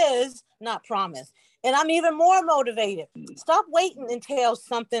 Time is not promised. And I'm even more motivated. Stop waiting until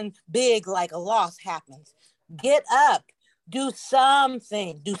something big like a loss happens. Get up. Do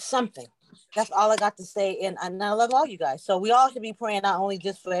something. Do something. That's all I got to say. And I love all you guys. So we all should be praying not only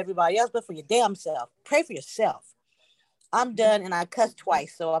just for everybody else, but for your damn self. Pray for yourself. I'm done and I cussed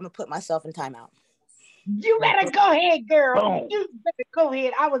twice, so I'm going to put myself in timeout. You better go ahead, girl. Boom. You better go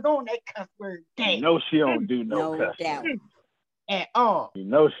ahead. I was on that cuss word day. You know she don't do no cussing. At all. You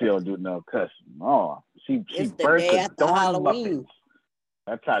know she don't do no cussing. Oh, she it's the burnt day after Halloween.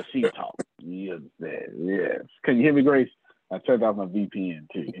 That's how she talks. Yes. Can you hear me, Grace? I turned off my VPN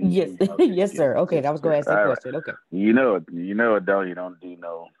too. Yes, yes, sir. Okay, that was going to ask that question. Okay. You know it, don't you? Don't do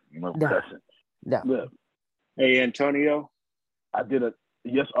no cussing. No. Look. Hey, Antonio. I did a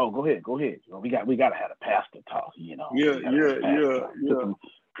yes. Oh, go ahead. We got to have a pastor talk. You know. You're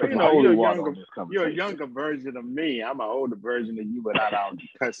a younger version of me. I'm an older version of you, but I don't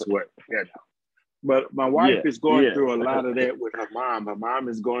cuss word. You know. But my wife is going through a lot of that with her mom. Her mom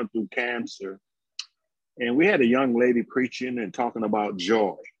is going through cancer. And we had a young lady preaching and talking about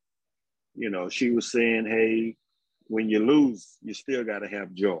joy. You know, she was saying, hey, when you lose, you still got to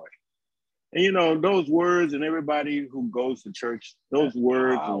have joy. And, you know, those words, and everybody who goes to church, those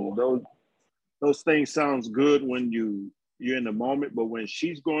words and those things sounds good when you're in the moment. But when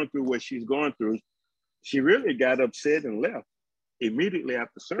she's going through what she's going through, she really got upset and left immediately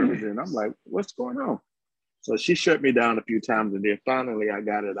after service. And I'm like, what's going on? So she shut me down a few times. And then finally I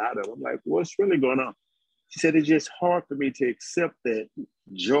got it out of her. I'm like, what's really going on? She said, it's just hard for me to accept that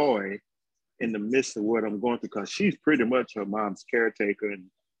joy in the midst of what I'm going through, because she's pretty much her mom's caretaker and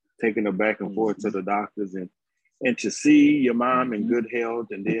taking her back and forth to the doctors. And to see your mom in good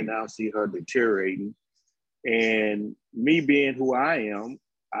health and then now see her deteriorating. And me being who I am,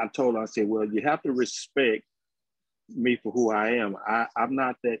 I told her, I said, well, you have to respect me for who I am. I'm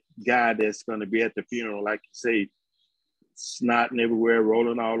not that guy that's going to be at the funeral, like you say, snotting everywhere,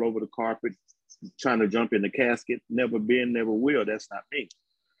 rolling all over the carpet, trying to jump in the casket. Never been, never will. That's not me.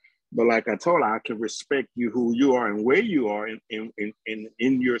 But like I told her, I can respect you, who you are and where you are in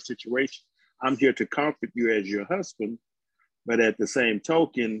your situation. I'm here to comfort you as your husband. But at the same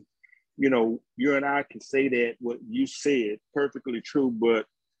token, you know, you and I can say that what you said, perfectly true, but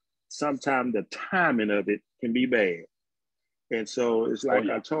sometimes the timing of it can be bad. And so it's like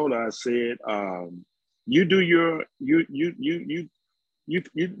I told her, I said, you do your, you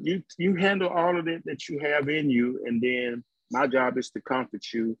handle all of it that you have in you. And then my job is to comfort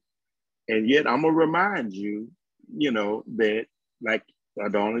you. And yet I'm gonna remind you, you know, that like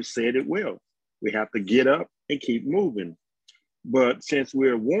Adonis said it well, we have to get up and keep moving. But since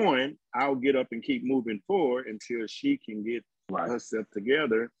we're one, I'll get up and keep moving forward until she can get herself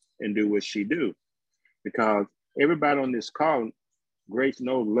together and do what she do. Because everybody on this call, Grace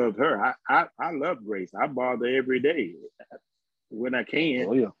knows, love her. I love Grace. I bother every day when I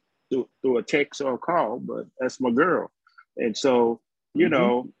can through a text or a call, but that's my girl. And so, you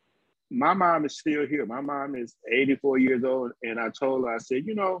know, my mom is still here. My mom is 84 years old. And I told her, I said,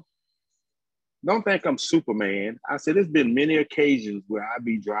 you know, don't think I'm Superman. I said, there's been many occasions where I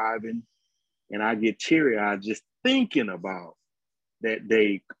be driving and I get teary-eyed just thinking about that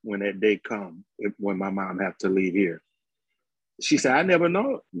day, when that day comes, when my mom have to leave here. She said, I never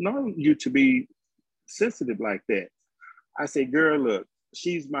known you to be sensitive like that. I said, girl, look,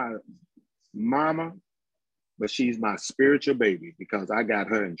 she's my mama, but she's my spiritual baby because I got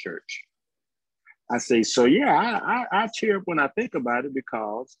her in church. I say, so yeah, I tear up when I think about it,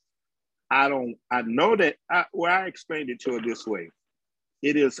 because I know that, I explained it to her this way.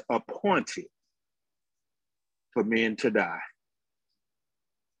 It is appointed for men to die.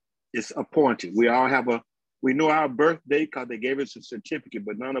 It's appointed. We all have we know our birthday because they gave us a certificate,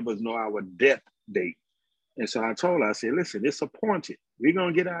 but none of us know our death date. And so I told her, I said, listen, it's appointed. We're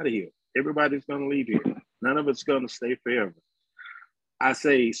going to get out of here. Everybody's going to leave here. None of us going to stay forever. I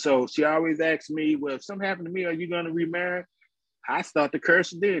say, so she always asks me, well, if something happened to me, are you going to remarry? I started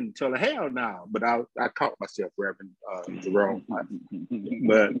cursing then and tell her, hell no. But I caught myself, Reverend Jerome.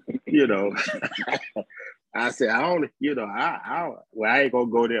 But, you know, I said, I don't, you know, well, I ain't going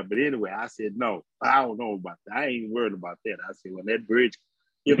to go there. But anyway, I said, no, I don't know about that. I ain't worried about that. I said, when that bridge,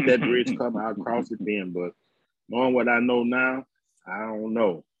 if that bridge come, I'll cross it then. But knowing what I know now, I don't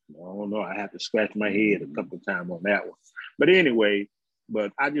know. I have to scratch my head a couple of times on that one. But anyway,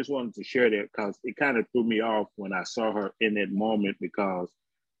 but I just wanted to share that because it kind of threw me off when I saw her in that moment, because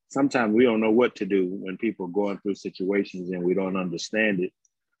sometimes we don't know what to do when people are going through situations and we don't understand it.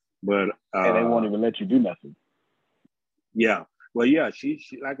 But and they won't even let you do nothing. Yeah. Well, yeah, she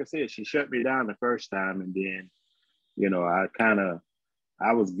like I said, she shut me down the first time, and then, you know, I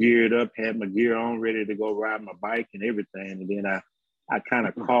was geared up, had my gear on, ready to go ride my bike and everything, and then I kind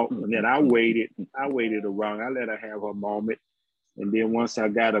of caught, and then I waited around. I let her have her moment. And then once I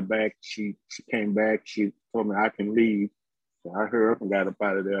got her back, she came back. She told me I can leave. So I hurried up and got up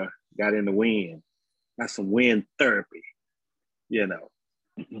out of there, got in the wind. Got some wind therapy, you know.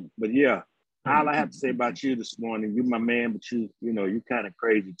 But yeah, all I have to say about you this morning, you my man, but you know, you kind of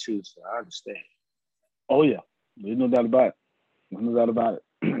crazy too, so I understand. Oh yeah, there's no doubt about it. There's no doubt about it.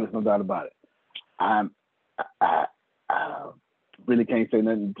 There's no doubt about it. I really can't say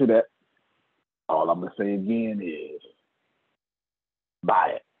nothing to that. All I'm gonna say again is,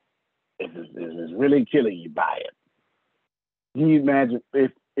 buy it. If it's really killing you, buy it. Can you imagine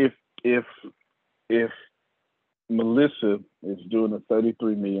if Melissa is doing a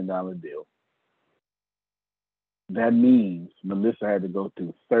 $33 million deal? That means Melissa had to go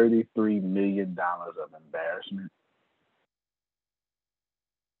through $33 million of embarrassment,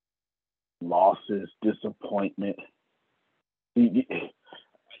 losses, disappointment. You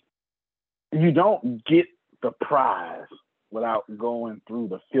don't get the prize without going through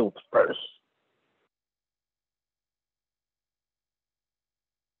the filth first.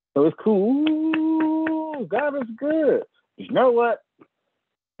 So it's cool. Ooh, God is good. You know what?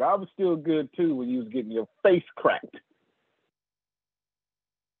 God was still good too when you was getting your face cracked.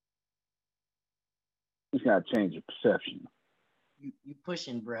 You just gotta change your perception. You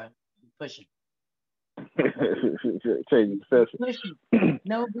pushing, bro. You pushing. Change your perception.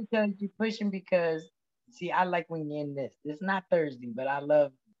 No, because you're pushing because, see, I like when you're in this. It's not Thursday, but I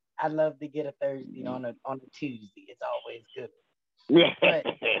love to get a Thursday on a Tuesday. It's always good.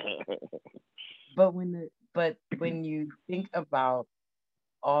 But when you think about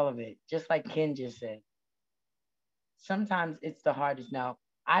all of it, just like Ken just said, sometimes it's the hardest. Now,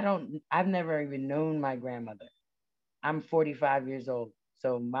 I've never even known my grandmother. I'm 45 years old.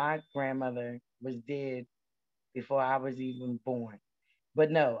 So my grandmother was dead before I was even born.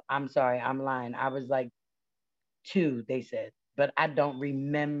 But no, I'm sorry, I'm lying. I was like 2, they said, but I don't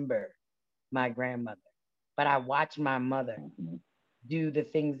remember my grandmother. But I watch my mother do the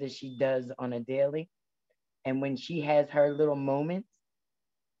things that she does on a daily. And when she has her little moments,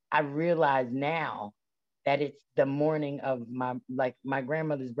 I realize now that it's the morning of my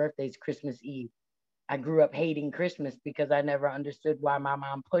grandmother's birthday is Christmas Eve. I grew up hating Christmas because I never understood why my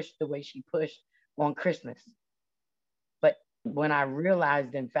mom pushed the way she pushed on Christmas. But when I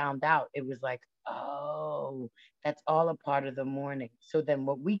realized and found out, it was like, oh, that's all a part of the morning. So then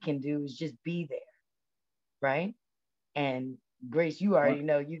what we can do is just be there, right? And Grace, you already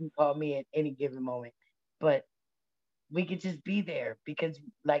know you can call me at any given moment, but we could just be there because,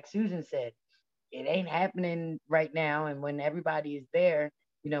 like Susan said, it ain't happening right now. And when everybody is there,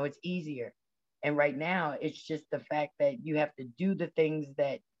 you know, it's easier. And right now, it's just the fact that you have to do the things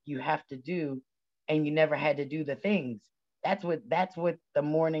that you have to do, and you never had to do the things. That's what the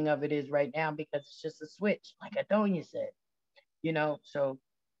morning of it is right now, because it's just a switch, like Adonia said. You know, so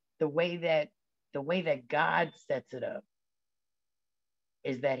the way that God sets it up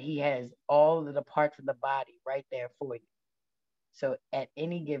is that He has all of the parts of the body right there for you. So at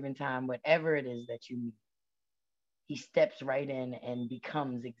any given time, whatever it is that you need, He steps right in and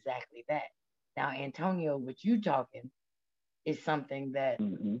becomes exactly that. Now, Antonio, what you talking is something that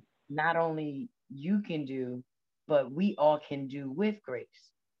not only you can do, but we all can do with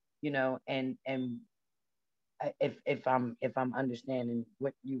grace, you know. And if I'm understanding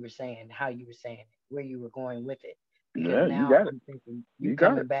what you were saying, how you were saying it, where you were going with it, because now I'm thinking you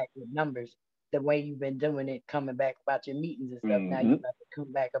coming back with numbers, the way you've been doing it, coming back about your meetings and stuff. Now you're about to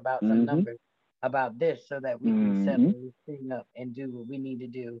come back about some numbers about this, so that we can settle this thing up and do what we need to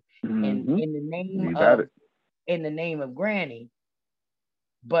do in the name of Granny,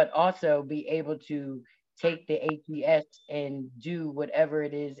 but also be able to take the ATS and do whatever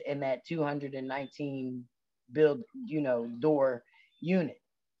it is in that 219 build, you know, door unit.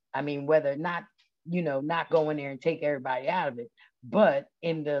 I mean, whether not you know, not go in there and take everybody out of it. But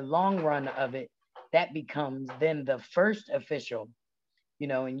in the long run of it, that becomes then the first official, you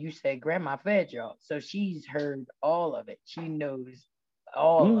know, and you say grandma fed y'all. So she's heard all of it. She knows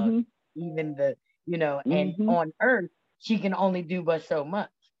all of it, even the, you know, and on earth, she can only do but so much.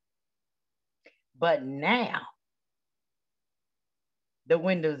 But now the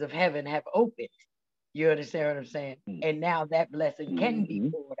windows of heaven have opened. You understand what I'm saying? And now that blessing can be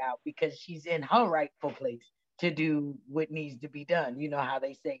poured out because she's in her rightful place to do what needs to be done. You know how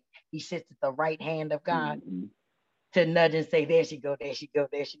they say he sits at the right hand of God to nudge and say, there she go, there she go,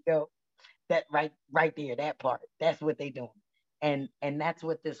 there she go. That right there, that part. That's what they doing. And that's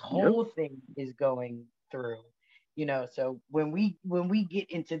what this whole thing is going through. You know, so when we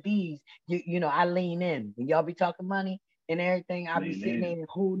get into these, you know, I lean in. When y'all be talking money and everything, I'll be sitting there and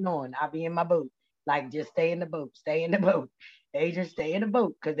holding on. I'll be in my boat. Like, just stay in the boat, stay in the boat. They just stay in the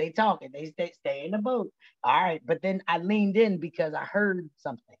boat because they talking. They stay in the boat. All right. But then I leaned in because I heard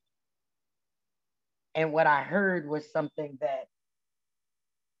something. And what I heard was something that,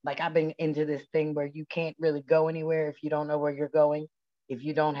 like, I've been into this thing where you can't really go anywhere if you don't know where you're going. If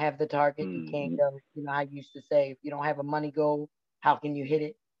you don't have the target, you can't go. You know, I used to say, if you don't have a money goal, how can you hit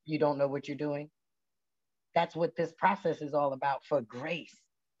it? You don't know what you're doing. That's what this process is all about for grace.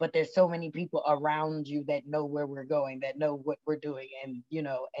 But there's so many people around you that know where we're going, that know what we're doing, and, you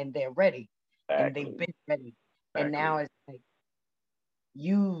know, and they're ready. And they've been ready. And now it's like,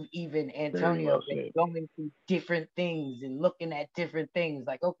 you even, Antonio, been going through different things and looking at different things.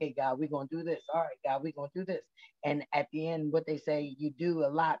 Like, okay, God, we're going to do this. All right, God, we're going to do this. And at the end, what they say, you do a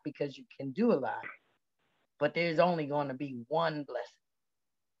lot because you can do a lot. But there's only going to be one blessing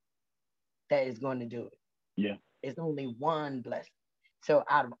that is going to do it. Yeah. It's only one blessing. So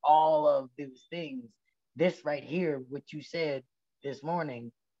out of all of those things, this right here, what you said this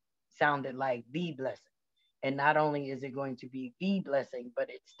morning, sounded like the blessing. And not only is it going to be the blessing, but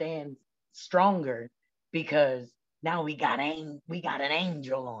it stands stronger because now we got an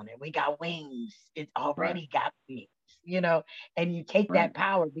angel on it. We got wings. It's already got wings, you know, and you take that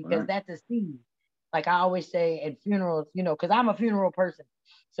power because that's a seed. Like I always say at funerals, you know, because I'm a funeral person.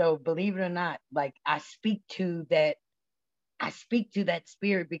 So believe it or not, like I speak to that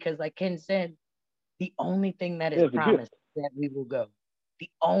spirit because, like Ken said, the only thing that is promised is that we will go. The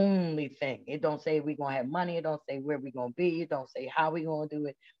only thing. It don't say we're going to have money. It don't say where we're going to be. It don't say how we're going to do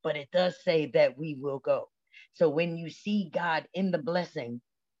it. But it does say that we will go. So when you see God in the blessing,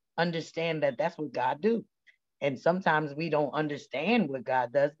 understand that that's what God do. And sometimes we don't understand what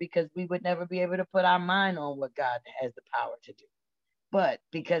God does because we would never be able to put our mind on what God has the power to do. But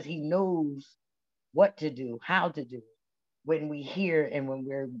because he knows what to do, how to do it, when we hear and when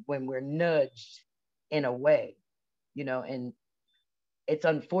we're nudged in a way, you know, and it's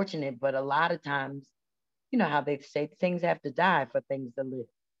unfortunate, but a lot of times, you know how they say things have to die for things to live.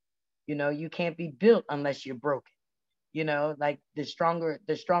 You know, you can't be built unless you're broken. You know, like the stronger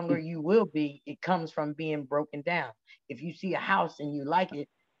you will be, it comes from being broken down. If you see a house and you like it,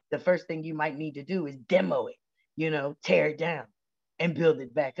 the first thing you might need to do is demo it, you know, tear it down and build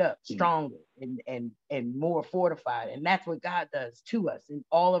it back up stronger and more fortified. And that's what God does to us in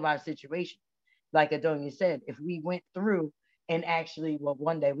all of our situations. Like Adonia said, if we went through and actually, well,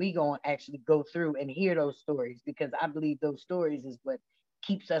 one day we going to actually go through and hear those stories, because I believe those stories is what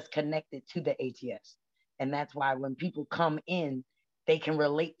keeps us connected to the ATS. And that's why when people come in, they can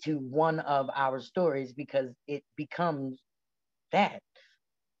relate to one of our stories because it becomes that.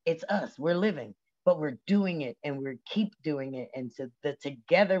 It's us. We're living, but we're doing it and we keep doing it. And so the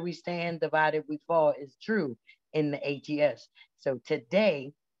together we stand, divided we fall is true in the ATS. So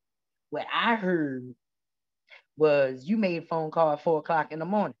today, what I heard was you made a phone call at 4:00 in the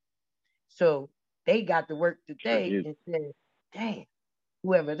morning. So they got to work today and said, damn,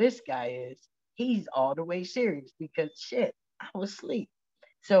 whoever this guy is, he's all the way serious because shit, I was asleep.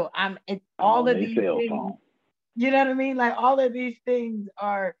 So all of these things, you know what I mean? Like all of these things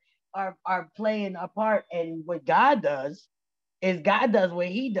are playing a part. And what God does is God does what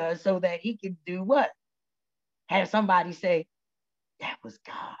he does so that he can do what? Have somebody say, that was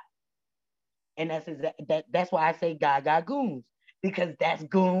God. And that's why I say God got goons, because that's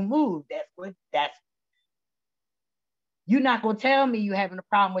goon move. You're not gonna tell me you having a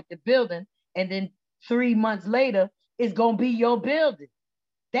problem with the building, and then 3 months later it's gonna be your building.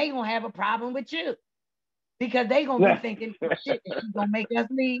 They gonna have a problem with you because they gonna be thinking, shit, is she gonna make us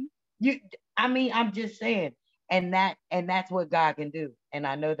leave? I'm just saying, and that's what God can do, and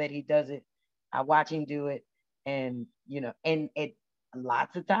I know that he does it. I watch him do it, and you know, and it.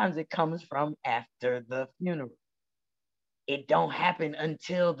 Lots of times it comes from after the funeral. It don't happen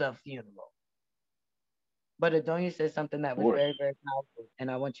until the funeral. But Adonia said something that was very, very powerful,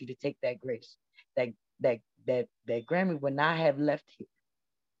 and I want you to take that grace. That Grammy would not have left here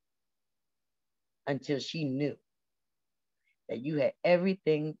until she knew that you had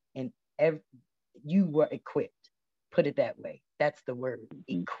everything and you were equipped. Put it that way. That's the word,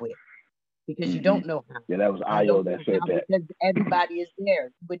 equipped. Because you don't know how. Yeah, that was Ayo that said that. Because everybody is there.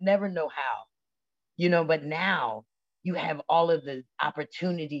 You would never know how. But now you have all of the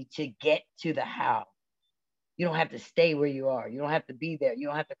opportunity to get to the how. You don't have to stay where you are. You don't have to be there. You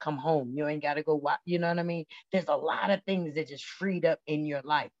don't have to come home. You ain't got to go watch. You know what I mean? There's a lot of things that just freed up in your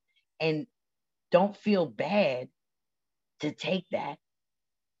life. And don't feel bad to take that,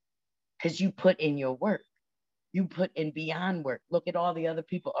 because you put in your work. You put in beyond work. Look at all the other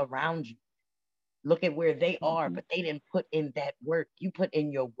people around you. Look at where they are, but they didn't put in that work. You put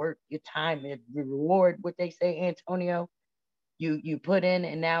in your work, your time, and reward, what they say, Antonio. You put in,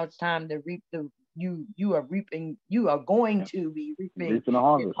 and now it's time to reap you are reaping, you are going to be reaping the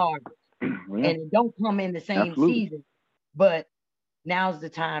harvest. And it don't come in the same season, but now's the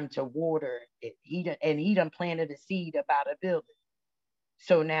time to water it. He done planted a seed about a building.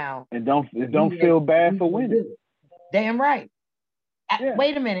 So now and don't feel bad for winning. Damn right.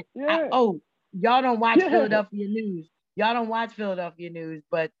 Wait a minute. Yeah. Y'all don't watch Philadelphia news. Y'all don't watch Philadelphia news,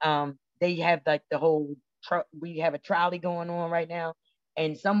 but they have like the whole we have a trolley going on right now,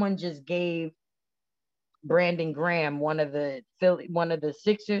 and someone just gave Brandon Graham, one of the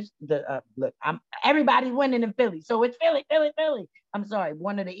Sixers. Everybody's winning in Philly, so it's Philly. I'm sorry,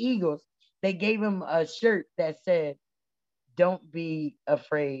 one of the Eagles. They gave him a shirt that said, "Don't be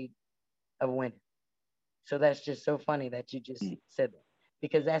afraid of winning." So that's just so funny that you just said that,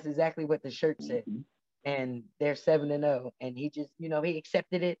 because that's exactly what the shirt said. And they're 7-0, and he just, he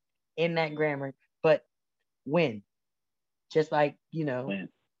accepted it in that grammar, but win, just like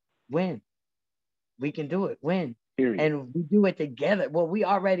win. We can do it. Win. Period. And we do it together. Well, we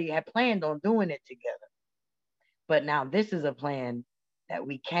already had planned on doing it together. But now this is a plan that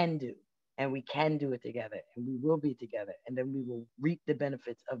we can do. And we can do it together. And we will be together. And then we will reap the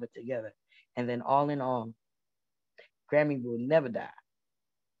benefits of it together. And then all in all, Grammy will never die.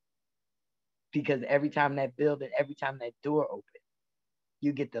 Because every time that door opens,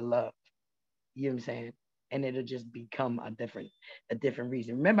 you get the love. You know what I'm saying? And it'll just become a different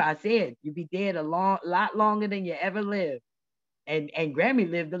reason. Remember, I said you'd be dead a lot longer than you ever lived. And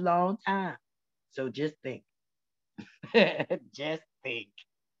Grammy lived a long time. So just think. Just think.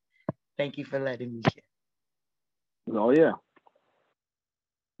 Thank you for letting me share. Oh, yeah.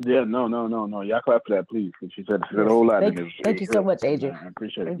 Yeah, no. Y'all clap for that, please. Because she said a whole lot. Thank you so much, Adrian. I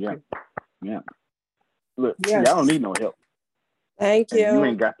appreciate it. Yeah. Look, y'all don't need no help. Thank you. And you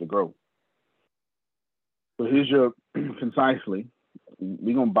ain't got to grow. So here's your, concisely,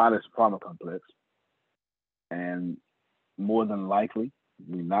 we're going to buy this apartment complex, and more than likely,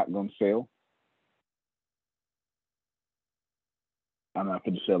 we're not going to sell. I'm not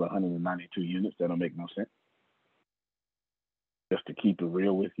going to sell 192 units. That don't make no sense. Just to keep it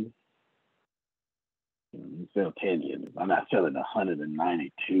real with you. You sell 10 units. I'm not selling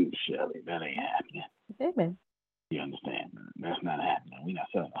 192, Shelly. That ain't happening. Amen. You understand? That's not happening. We're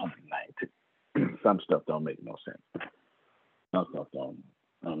not selling 192. Some stuff don't make no sense. Some stuff don't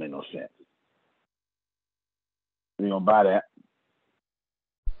make no sense. We're going to buy that.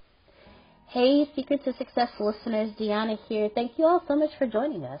 Hey, Secrets of Success listeners, Deanna here. Thank you all so much for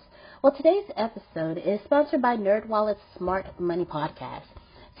joining us. Well, today's episode is sponsored by NerdWallet's Smart Money Podcast.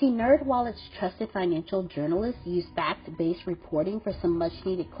 See, NerdWallet's trusted financial journalists use fact-based reporting for some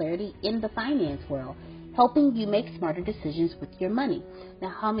much-needed clarity in the finance world, helping you make smarter decisions with your money. Now,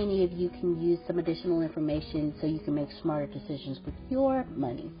 how many of you can use some additional information so you can make smarter decisions with your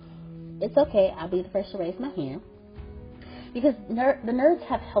money? It's okay. I'll be the first to raise my hand. Because the nerds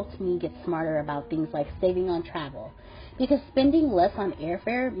have helped me get smarter about things like saving on travel. Because spending less on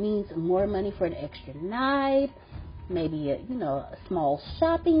airfare means more money for an extra night, maybe a small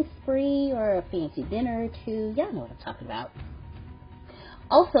shopping spree or a fancy dinner or two. Y'all know what I'm talking about.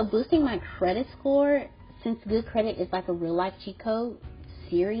 Also, boosting my credit score, since good credit is like a real life cheat code,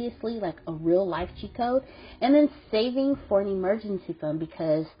 seriously, like a real life cheat code, and then saving for an emergency fund,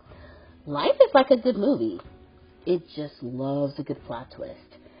 because life is like a good movie. It just loves a good plot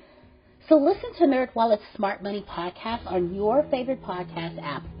twist. So listen to NerdWallet's Smart Money Podcast on your favorite podcast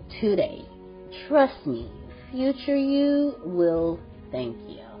app today. Trust me, future you will thank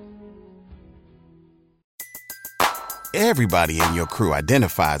you. Everybody in your crew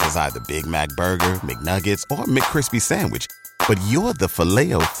identifies as either Big Mac Burger, McNuggets, or McCrispy Sandwich. But you're the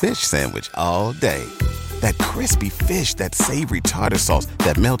Filet-O-Fish Sandwich all day. That crispy fish, that savory tartar sauce,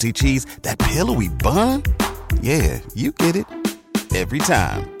 that melty cheese, that pillowy bun. Yeah, you get it. Every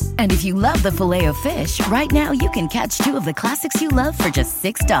time. And if you love the Filet-O-Fish, right now you can catch 2 of the classics you love for just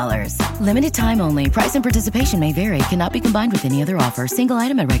 $6. Limited time only. Price and participation may vary. Cannot be combined with any other offer. Single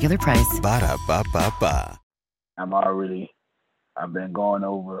item at regular price. Ba-da-ba-ba-ba. I've been going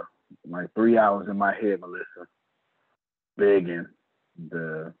over like 3 hours in my head, Melissa, begging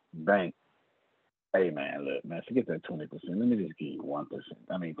the bank, hey man, look, man, forget that 20%. Let me just give you 1%.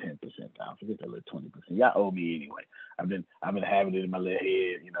 I mean 10% down. Forget that little 20%. Y'all owe me anyway. I've been having it in my little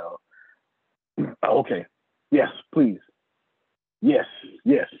head, you know. Okay. Yes, please. Yes.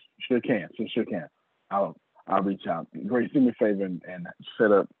 Sure can. I'll reach out. Grace, do me a favor and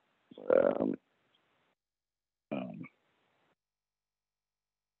set up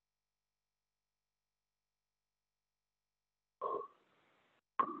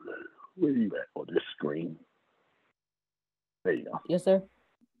where are you at on this screen? There you go. Yes, sir.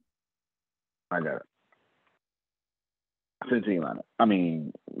 I got it. 15 line. I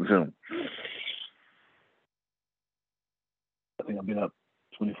mean, Zoom. I think I've been up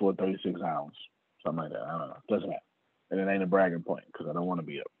 24, 36 hours. Something like that. I don't know. Doesn't matter. And it ain't a bragging point because I don't want to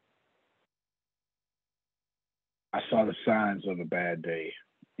be up. I saw the signs of a bad day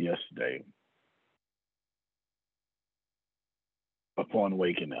yesterday upon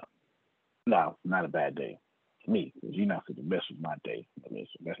waking up. No, not a bad day for me, because you're not going to mess with my day.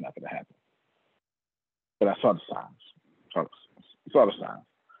 That's not going to happen. But I saw the signs. Saw the signs.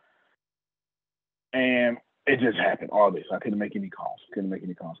 And it just happened all day. So I couldn't make any calls.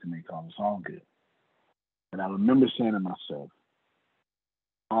 It's all good. And I remember saying to myself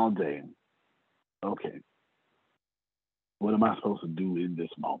all day, okay, what am I supposed to do in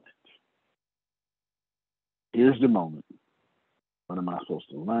this moment? Here's the moment. What am I supposed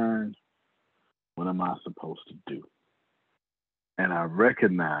to learn? What am I supposed to do? And I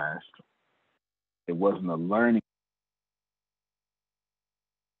recognized it wasn't a learning.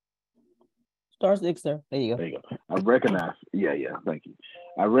 Star 6, sir. There you go. I recognized, thank you.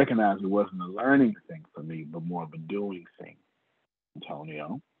 I recognized it wasn't a learning thing for me, but more of a doing thing.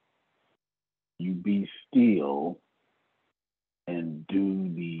 Antonio, you be still and do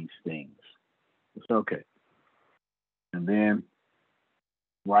these things. It's okay. And then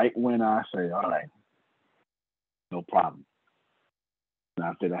right when I say, all right, no problem.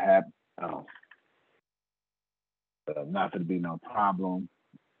 Not that I have, not to be no problem.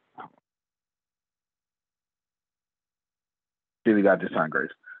 Shelly got this time, Grace.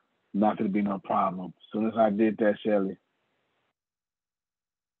 Not to be no problem. As soon as I did that, Shelly, as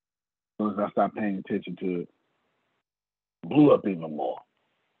soon as I stopped paying attention to it, blew up even more.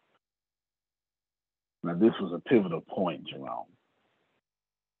 Now, this was a pivotal point, Jerome,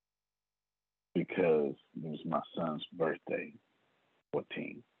 because it was my son's birthday,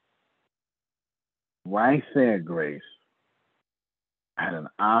 14. Right there, Grace, I had an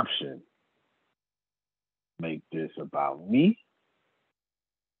option. Make this about me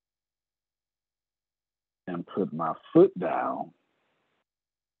and put my foot down,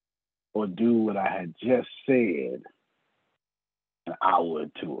 or do what I had just said an hour or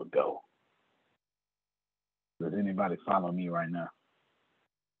two ago. Does anybody follow me right now?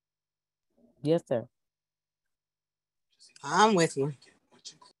 Yes, sir. I'm with you.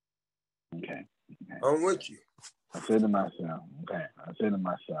 Okay. I'm with you. I said to myself,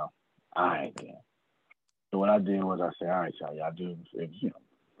 all right, then. So what I did was I said, all right, y'all do,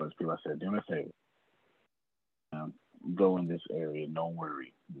 first people I said, do me a favor. Go in this area, don't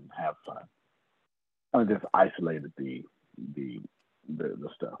worry, have fun. I just isolated the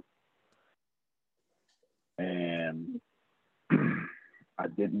stuff. And I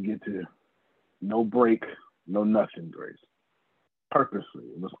didn't get to, no break, no nothing, Grace. Purposely,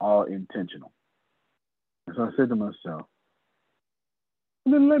 it was all intentional. And so I said to myself,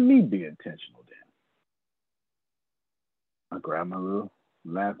 then let me be intentional then. I grab my little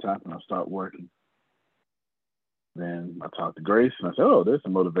laptop and I start working. Then I talked to Grace and I said, oh, there's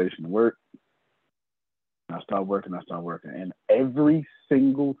some motivation to work. And I start working. And every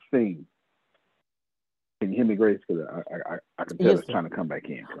single thing, can you hear me, Grace? Because I can tell it's trying to come back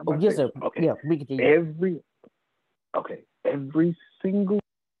in. Yes, sir. Okay. Yeah, we can hear you. Every single.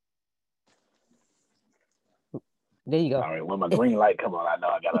 There you go. All right, when my green light come on, I know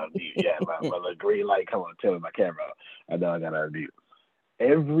I got to unmute. Yeah, when the green light come on, tell me my camera, I know I got to unmute.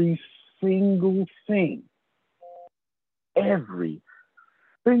 Every single thing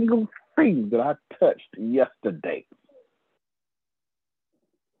that I touched yesterday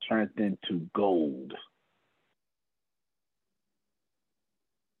turned into gold.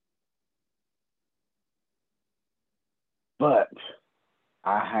 But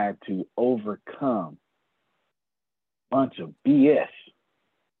I had to overcome bunch of BS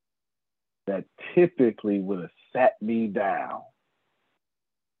that typically would have sat me down.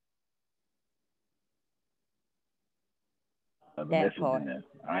 That part. All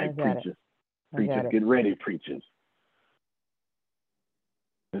right, preachers. Preachers, get ready, preachers.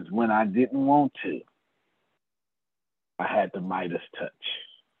 Because when I didn't want to, I had the Midas touch.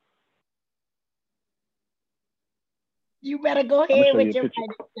 You better go ahead with your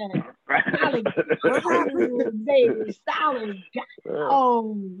Midas touch. Solid, baby, solid.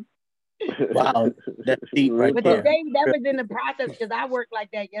 Oh. Wow, that's deep right but there. Today, that was in the process because I worked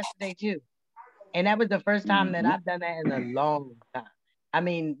like that yesterday too. And that was the first time that I've done that in a long time. I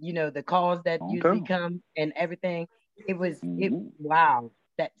mean, you know, the calls that usually come and everything. It was wow.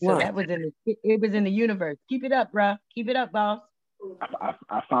 That was in the universe. Keep it up, bro. Keep it up, boss.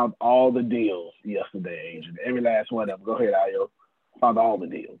 I found all the deals yesterday, Agent. Every last one of them. Go ahead, Ayo. Found all the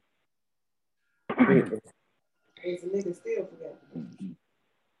deals.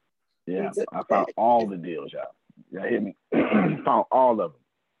 Yeah, I found all the deals, y'all. Y'all hear me? Found all of them.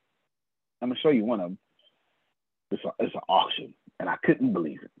 I'm gonna show you one of them. It's an auction, and I couldn't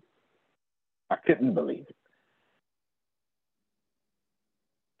believe it. I couldn't believe it.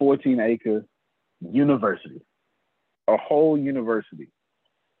 14-acre university, a whole university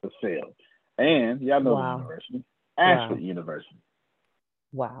for sale, and y'all know the university, Ashford University.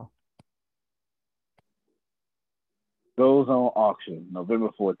 Wow. Goes on auction November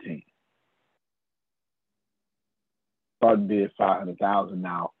 14th. Starting bid $500,000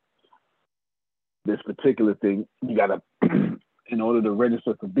 now. This particular thing, you gotta, in order to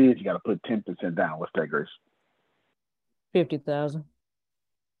register for bids, you gotta put 10% down. What's that, Grace? 50,000.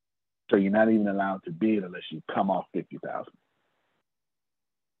 So you're not even allowed to bid unless you come off 50,000.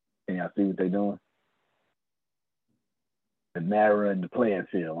 Can y'all see what they're doing? They're narrowing the playing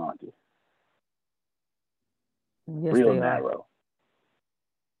field, aren't they? Yes, real they narrow.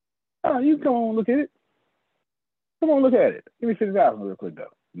 Oh, you come on, look at it. Come on, look at it. Give me 50,000 real quick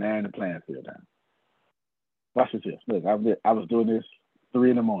though. Narrowing the playing field down. Watch this. Look, I was doing this 3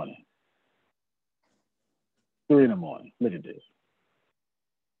 in the morning. 3 in the morning. Look at this.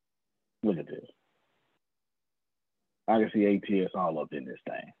 Look at this. I can see ATS all up in this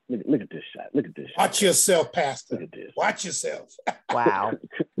thing. Look at this shot. Look at this shot. Watch yourself, Pastor. Look at this. Watch yourself. Wow.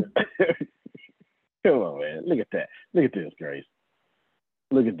 Come on, man. Look at that. Look at this, Grace.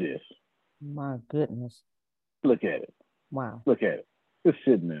 Look at this. My goodness. Look at it. Wow. Look at it. Just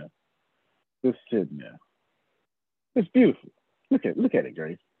sitting there. Just sitting there. It's beautiful. Look at it,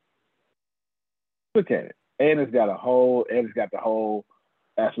 Grace. Look at it. And it's got the whole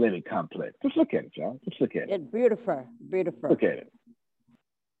athletic complex. Just look at it, y'all. Just look at it. It's beautiful. Beautiful. Look at it.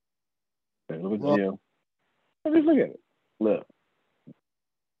 Look at Jill. Just look at it. Look.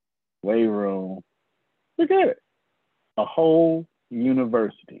 Weight room. Look at it. A whole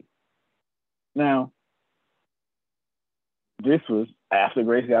university. Now, this was after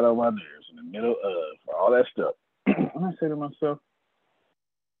Grace got on my nerves in the middle of all that stuff. And I say to myself,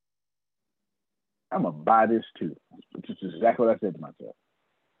 I'm going to buy this too. Which is exactly what I said to myself.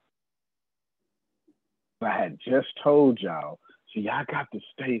 I had just told y'all, so y'all got to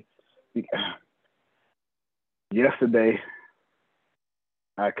stay. Yesterday,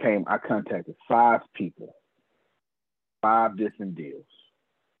 I contacted 5 people, 5 different deals.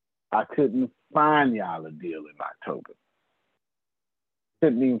 I couldn't find y'all a deal in October.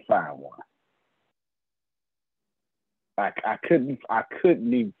 Couldn't even find one. I couldn't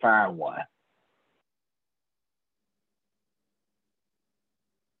even find one.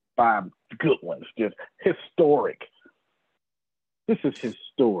 5 good ones, just historic. This is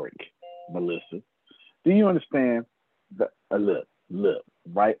historic, Melissa. Do you understand? Look,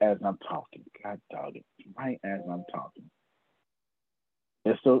 right as I'm talking, God dog it, right as I'm talking.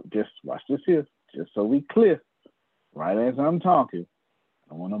 Just watch this here, just so we clear. Right as I'm talking, I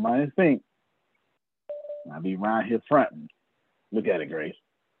don't want nobody to think I'll be around here fronting. Look at it, Grace.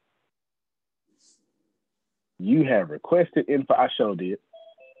 You have requested info. I sure did.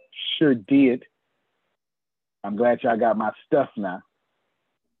 Sure did. I'm glad y'all got my stuff now.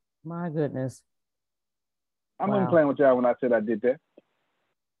 My goodness. I wasn't playing with y'all when I said I did that.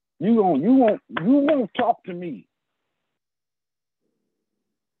 You won't talk to me.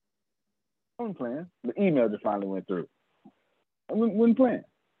 I wasn't playing. The email just finally went through. I wasn't playing.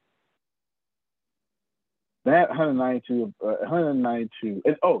 That 192, and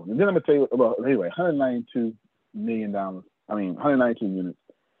then I'm gonna tell you. Well, anyway, $192 million. I mean, 192 units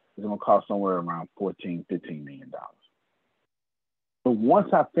is gonna cost somewhere around $14-15 million. But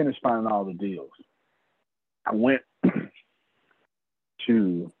once I finished finding all the deals, I went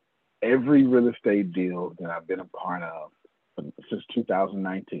to every real estate deal that I've been a part of since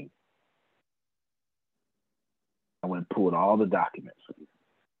 2019. I went and pulled all the documents.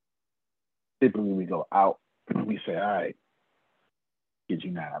 Typically, we go out and we say, all right, kid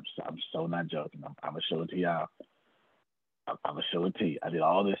you not, I'm so not joking. I'm going to show it to y'all. I'm going to show it to you. I did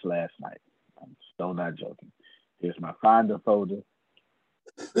all this last night. I'm so not joking. Here's my Finder folder.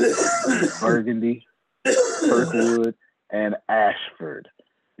 Burgundy, Kirkwood, and Ashford.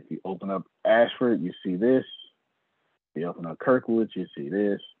 If you open up Ashford, you see this. If you open up Kirkwood, you see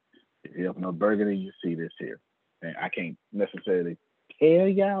this. If you open up Burgundy, you see this here. And I can't necessarily tell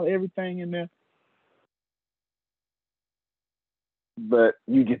y'all everything in there, but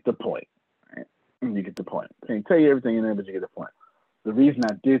you get the point. Right? You get the point. I can't tell you everything in there, but you get the point. The reason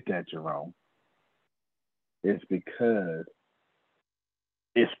I did that, Jerome, is because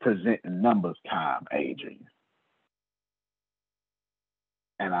it's presenting numbers time, Adrian.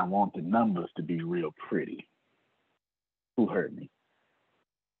 And I want the numbers to be real pretty. Who heard me?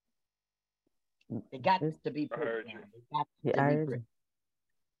 They got to be pretty.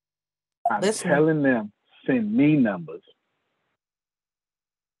 I'm telling them, send me numbers.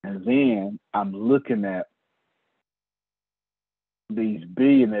 And then I'm looking at these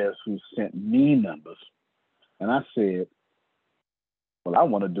billionaires who sent me numbers. And I said, well, I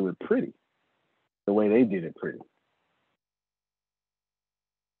want to do it pretty, the way they did it pretty.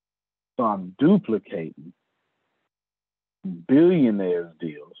 So I'm duplicating billionaires'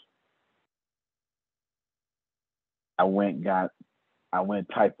 deals. I went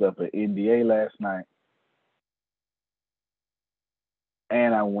typed up an NDA last night,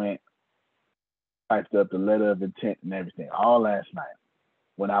 and I went typed up the letter of intent and everything all last night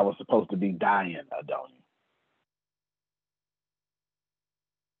when I was supposed to be dying, Adonia.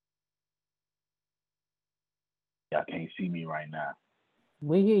 Y'all can't see me right now.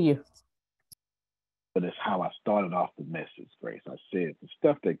 We hear you. But it's how I started off the message, Grace. I said the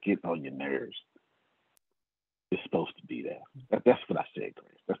stuff that gets on your nerves is supposed to be there. That's what I said,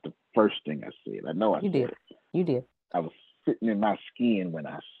 Grace. That's the first thing I said. I know I said it. You did. I was sitting in my skin when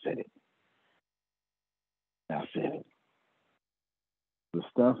I said it. I said it. The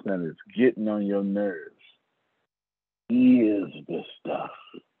stuff that is getting on your nerves is the stuff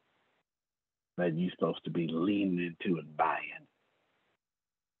that you're supposed to be leaning into and buying.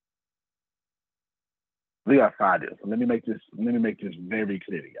 We got 5 deals. Let me make this very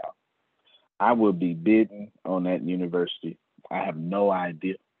clear to y'all. I will be bidding on that university. I have no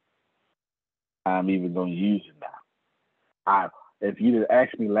idea I'm even going to use it now. If you'd have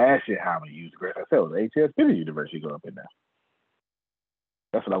asked me last year how I'm going to use Grace, I said, well, the ATS Philly University going up in there.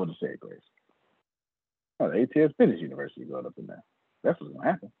 That's what I would have said, Grace. Oh, the ATS Philly University going up in there. That's what's going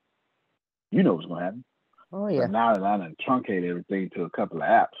to happen. You know what's going to happen. Oh, yeah. But now that I done truncated everything to a couple of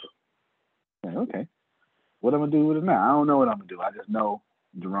apps, like, okay, what am I going to do with it now? I don't know what I'm going to do. I just know,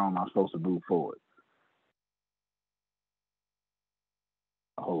 Jerome, I'm supposed to move forward.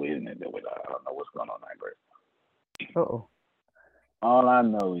 Oh, isn't it? I don't know what's going on there, Grace. Uh-oh. All I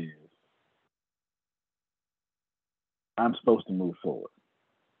know is I'm supposed to move forward.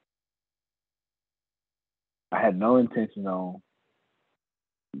 I had no intention on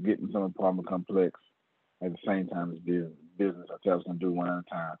getting some apartment complex at the same time as business. I said I was going to do one at a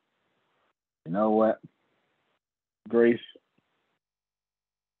time. You know what, Grace?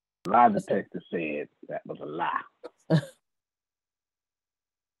 Lie detector said that was a lie.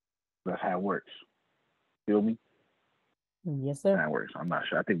 That's how it works. Feel me? Yes, sir. That works. I'm not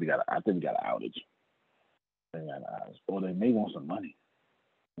sure. I think we got an outage. Or they may want some money.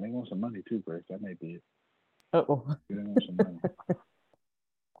 They want some money too, Grace. That may be it. Uh-oh. They want some money.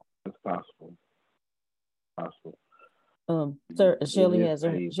 It's possible. Sir, Shirley has a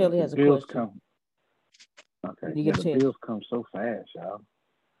question. Okay. Yeah, the bills come so fast, y'all.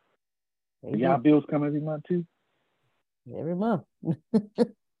 Do y'all bills come every month too? Every month.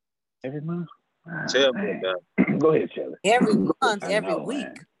 Every month? Tell me about it. Go ahead, Shirley. Every month, every week.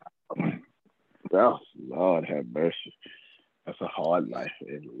 Man. Oh, Lord have mercy. That's a hard life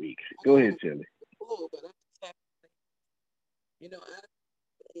every week. Go ahead, Shirley.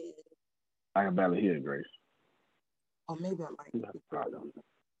 I can barely hear it, Grace. Oh, maybe I might. I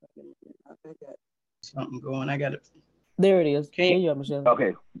got something going. I got it. There it is. Here you are, Michelle.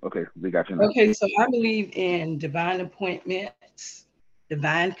 Okay, we got you now. Okay, so I believe in divine appointments,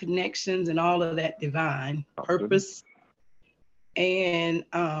 divine connections, and all of that divine purpose. And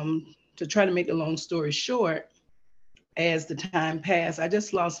to try to make a long story short, as the time passed, I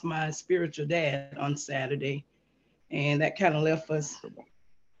just lost my spiritual dad on Saturday. And that kind of left us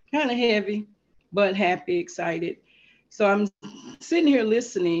kind of heavy, but happy, excited. So I'm sitting here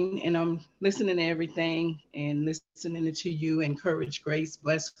listening, and I'm listening to everything and listening to you encourage Grace,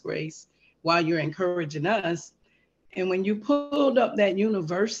 bless Grace, while you're encouraging us. And when you pulled up that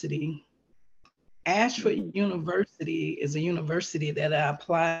university, Ashford University is a university that I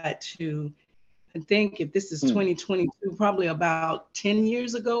applied to, I think if this is 2022, probably about 10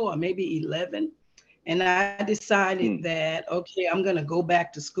 years ago or maybe 11. And I decided that, okay, I'm going to go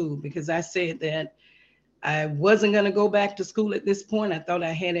back to school, because I said that I wasn't going to go back to school at this point. I thought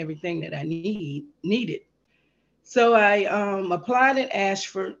I had everything that I needed. So I applied at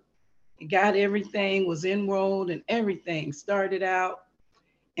Ashford, got everything, was enrolled and everything, started out.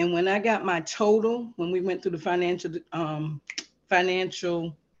 And when I got my total, when we went through the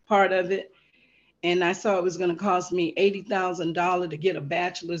financial part of it, and I saw it was going to cost me $80,000 to get a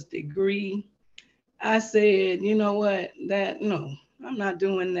bachelor's degree, I said, you know what, no, I'm not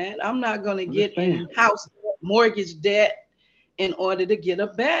doing that. I'm not going to get in house mortgage debt in order to get a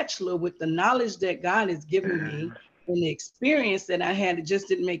bachelor. With the knowledge that God has given me and the experience that I had, it just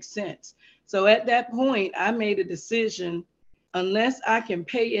didn't make sense. So at that point, I made a decision, unless I can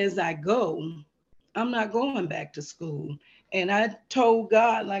pay as I go, I'm not going back to school. And I told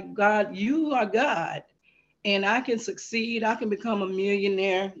God, like, God, you are God, and I can succeed. I can become a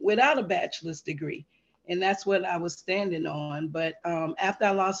millionaire without a bachelor's degree. And that's what I was standing on. But after I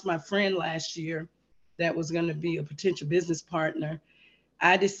lost my friend last year, that was going to be a potential business partner,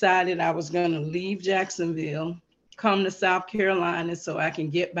 I decided I was going to leave Jacksonville, come to South Carolina so I can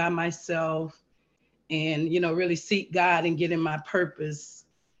get by myself and, really seek God and get in my purpose.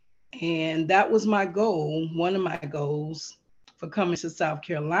 And that was my goal, one of my goals for coming to South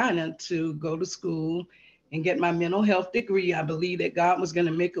Carolina, to go to school and get my mental health degree. I believe that God was going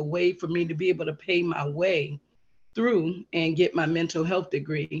to make a way for me to be able to pay my way through and get my mental health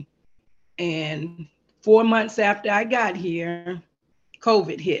degree. And 4 months after I got here,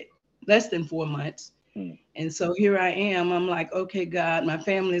 COVID hit, less than 4 months. And so here I am. I'm like, okay, God, my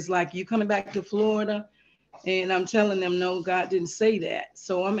family's like, you coming back to Florida? And I'm telling them, no, God didn't say that.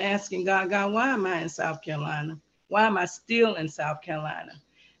 So I'm asking God, why am I in South Carolina? Why am I still in South Carolina?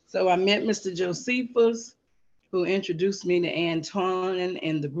 So I met Mr. Josephus, who introduced me to Antoine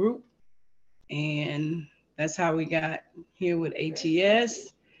and the group. And that's how we got here with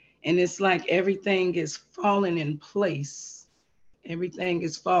ATS. And it's like everything is falling in place. Everything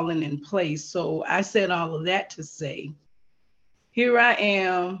is falling in place. So I said all of that to say, here I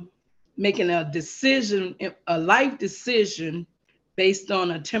am making a decision, a life decision based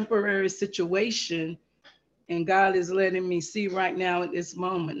on a temporary situation. And God is letting me see right now at this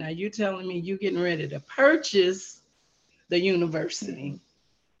moment. Now you're telling me you're getting ready to purchase the university.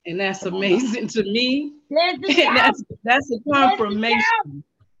 And that's amazing to me. And that's a confirmation.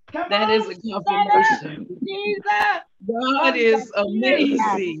 That is a confirmation. God is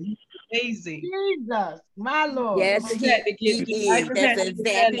amazing. Amazing. Jesus, my Lord. Yes, he is. That's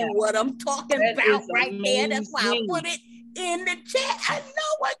exactly what I'm talking about right there. That's why I put it in the chat. I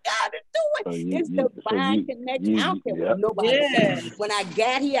know what God is doing. It's divine connection. I don't care what nobody says. When I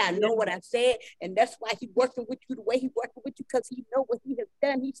got here, I know what I said, and that's why He's working with you the way He's working with you, because He knows what He has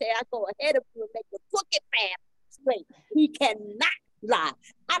done. He said, I go ahead of you and make the crooked path straight. He cannot lie.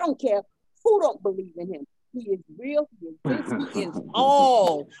 I don't care who don't believe in Him. He is real. He exists. He is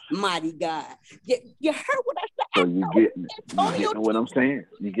almighty God. You heard what I said? So you getting what I'm saying?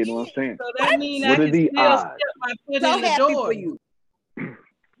 You getting what I'm saying? So that means what I are can the still odds? step my foot So in the happy door. for you.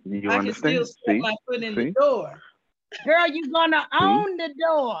 You I understand? can still step my foot in the door. Girl, you're gonna own the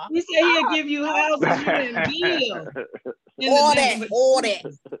door. He said He'll give you houses you didn't build. All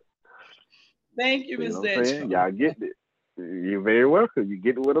that. Thank you, Ms. Edge. Y'all getting it. You're very welcome. You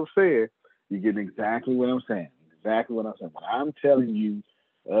getting what I'm saying. You're getting exactly what I'm saying. Exactly what I'm saying. But I'm telling you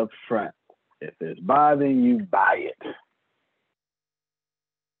up front, if it's bothering you, buy it.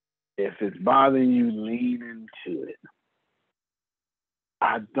 If it's bothering you, lean into it.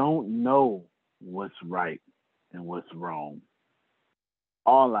 I don't know what's right and what's wrong.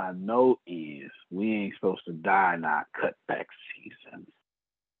 All I know is we ain't supposed to die in our cutback season.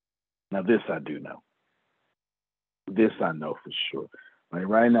 Now, this I do know. This I know for sure. Like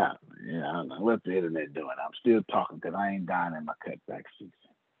right now, I don't know what the internet doing. I'm still talking because I ain't dying in my cutback season.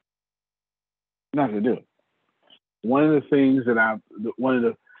 I'm not gonna do it. One of the things that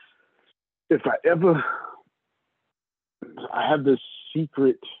if I ever, I have this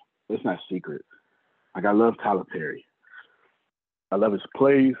secret. It's not secret. Like I love Tyler Perry. I love his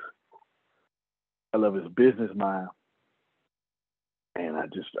plays. I love his business mind, and I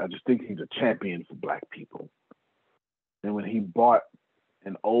just think he's a champion for Black people. And when he bought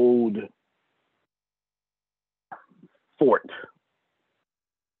an old fort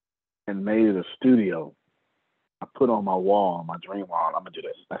and made it a studio. I put on my wall, on my dream wall. I'm gonna do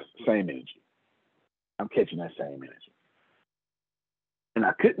this. That's the same energy. I'm catching that same energy. And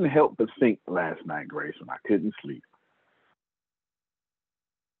I couldn't help but think last night, Grace, when I couldn't sleep.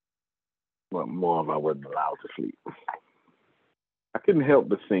 Well, more of I wasn't allowed to sleep. I couldn't help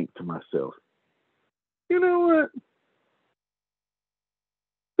but think to myself, you know what?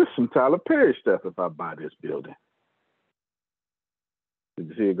 There's some Tyler Perry stuff if I buy this building. Did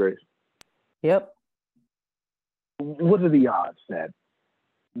you see it, Grace? Yep. What are the odds that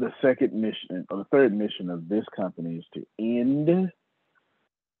the second mission or the third mission of this company is to end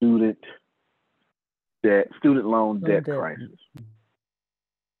student loan debt crisis?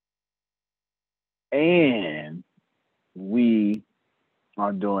 And we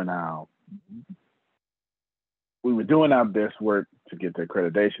were doing our best work to get the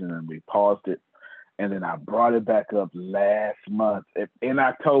accreditation, and we paused it. And then I brought it back up last month in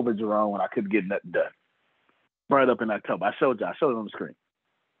October, Jerome, when I couldn't get nothing done. Brought it up in October. I showed it on the screen.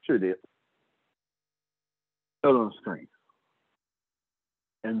 Sure did. Showed it on the screen.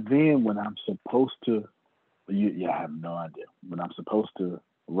 And then when I'm supposed to, I have no idea. When I'm supposed to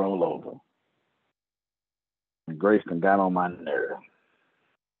roll over, and Grace got on my nerve.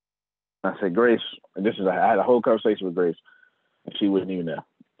 I said, Grace, and I had a whole conversation with Grace, and she wasn't even there.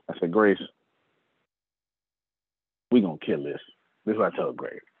 I said, Grace, we gonna kill this. This is what I told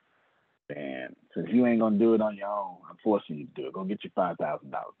Grace. And since you ain't gonna do it on your own, I'm forcing you to do it. Go get your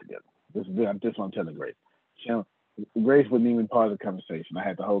 $5,000 together. I'm just gonna tell Grace. Grace wasn't even part of the conversation. I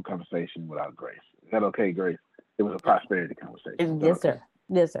had the whole conversation without Grace. Is that okay, Grace? It was a prosperity conversation. Yes, sir.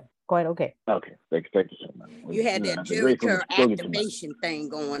 Yes, sir. Quite okay. Okay. Thank you so much. You had that Jerry Curl activation thing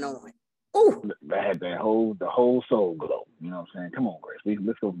going on. Ooh. I had the whole soul glow. You know what I'm saying? Come on, Grace.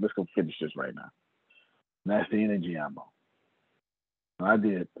 Let's go finish this right now. And that's the energy I'm on. I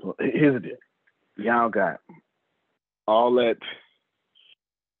did. So here's the deal. Y'all got all that.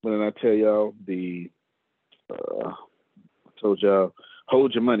 What did I tell y'all? I told y'all,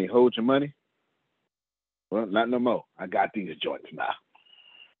 hold your money. Well, not no more. I got these joints now.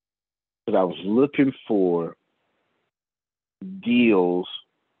 But I was looking for deals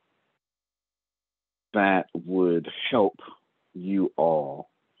that would help you all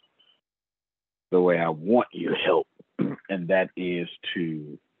the way I want you to help, and that is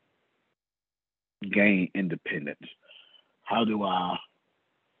to gain independence. How do I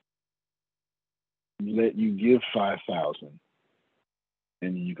let you give 5,000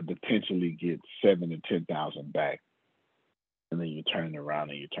 and you could potentially get 7,000 to 10,000 back, and then you turn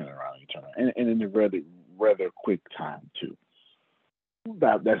around and in a rather quick time too.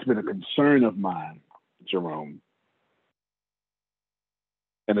 That's been a concern of mine, Jerome,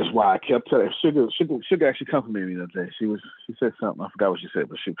 and that's why I kept telling her. Sugar actually complimented me the other day. She said something, I forgot what she said,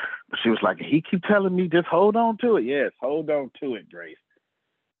 but she was like, he keep telling me just hold on to it. Yes, hold on to it, Grace.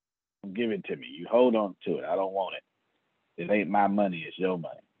 Give it to me. You hold on to it. I don't want it. It ain't my money, it's your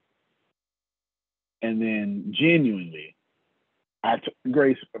money. And then genuinely,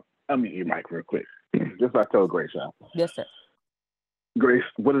 Grace, I mean your mic real quick. Just like I told Grace, y'all. Yes, sir. Grace,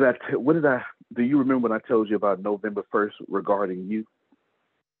 do you remember when I told you about November 1st regarding you?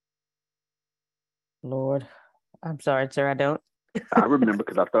 Lord, I'm sorry, sir, I don't. I remember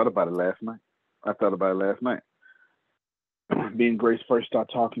because I thought about it last night. Me and Grace first started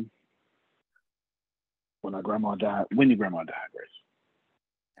talking when your grandma died, Grace?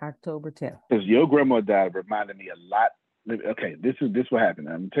 October 10th. Because your grandma died reminded me a lot. Okay, this what happened.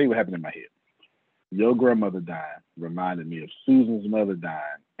 I'm going to tell you what happened in my head. Your grandmother dying reminded me of Susan's mother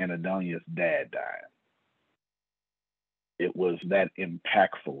dying and Adonia's dad dying. It was that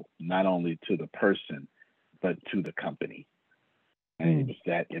impactful, not only to the person, but to the company. And it was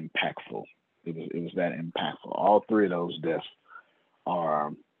that impactful. It was that impactful. All three of those deaths I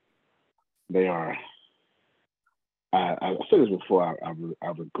said this before, I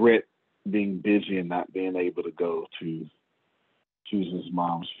regret being busy and not being able to go to Susan's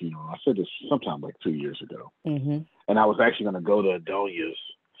mom's funeral. I said this sometime like 2 years ago. Mm-hmm. And I was actually going to go to Adonia's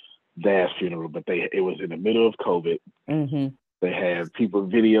dad's funeral, but it was in the middle of COVID. Mm-hmm. They had people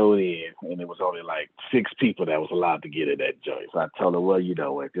videoed in, and it was only like 6 people that was allowed to get in that joint. So I told her, well, you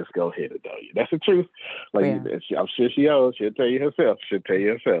know what, just go ahead, Adonia. That's the truth. Like, I'm sure she knows. She'll tell you herself.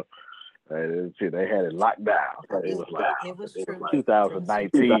 They had it locked down. So it was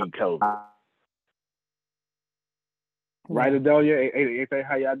 2019 COVID. Right, Adonia? Ain't that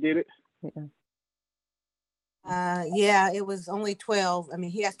how y'all did it? Yeah, it was only 12. I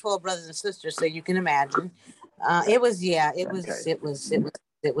mean, he has 12 brothers and sisters, so you can imagine. It was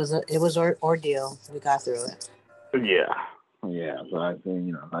an ordeal. We got through it. Yeah. So I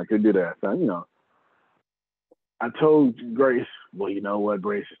said, I could do that. So, I told Grace, well, you know what,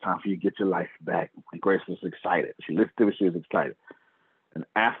 Grace, it's time for you to get your life back. And Grace was excited. She listened to it, she was excited. And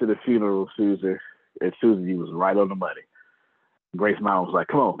after the funeral, Susan, you was right on the money. Grace's mom was like,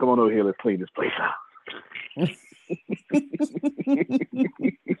 come on over here, let's clean this place out.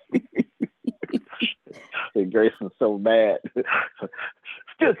 And Grace was so mad.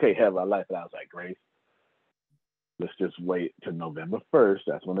 Still can't have my life. And I was like, Grace, let's just wait till November 1st.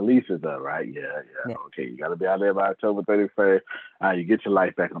 That's when the lease is up, right? Yeah. Okay, you got to be out there by October 31st. You get your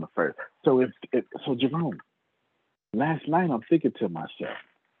life back on the 1st. So Jerome, last night I'm thinking to myself,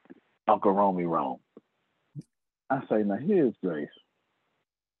 Uncle Romy Rome. I say, now here's Grace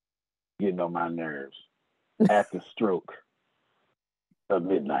getting on my nerves at the stroke of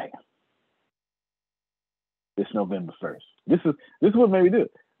midnight. It's November 1st. This is what made me do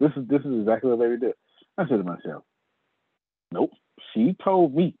it. This is exactly what made me do it. I said to myself, nope. She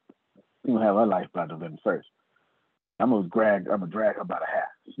told me she's gonna have her life by November 1st. I'm gonna drag her by the half.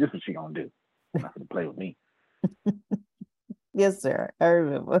 This is what she gonna do. Not gonna play with me. Yes, sir. I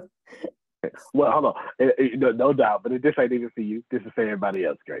remember. Well, hold on. No doubt, but this ain't even for you. This is for everybody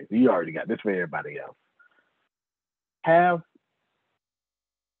else, Grace. You already got this for everybody else. Have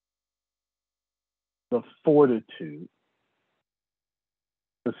the fortitude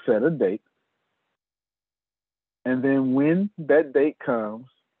to set a date, and then when that date comes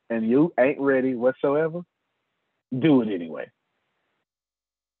and you ain't ready whatsoever, do it anyway.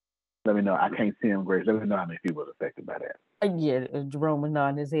 Let me know. I can't see him, Grace. Let me know how many people are affected by that. Yeah, Jerome was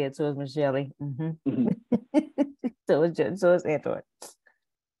nodding his head. So is Michelle. Mm-hmm. So is Antoine.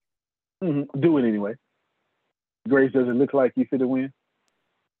 Mm-hmm. Do it anyway. Grace, does it look like you finna win?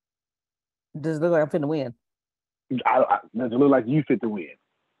 Does it look like I'm finna win? Does it look like you fit to win?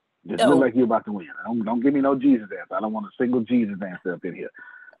 Does it look like you're about to win? Don't give me no Jesus answer. I don't want a single Jesus answer up in here.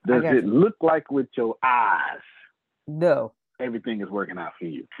 Does it look like with your eyes? No. Everything is working out for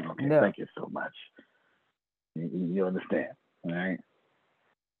you. Okay, Thank you so much. You understand, all right?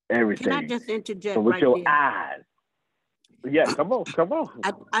 Everything. Can I just interject with right your there? eyes. Yeah, come on.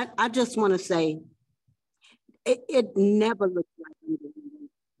 I just want to say, it never looks like I'm getting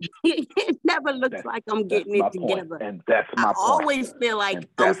it. It never looks like I'm getting it together. And that's my point. I always feel like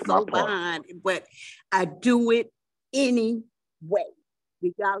I'm so behind, but I do it anyway,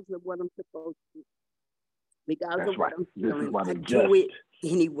 regardless of what I'm supposed to do. Regardless of what I'm feeling, I do it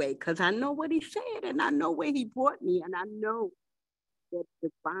anyway, because I know what he said, and I know where he brought me, and I know that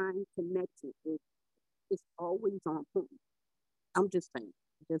divine connection is always on point. I'm just saying.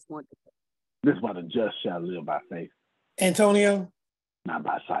 I just want to say. This is why the just shall live by faith. Antonio? Not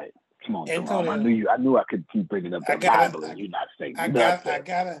by sight. Come on, Antonio. Jerome. I knew I could keep bringing up the Bible and you not saying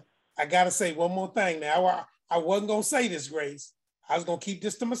nothing. I gotta say one more thing now. I wasn't gonna say this, Grace. I was gonna keep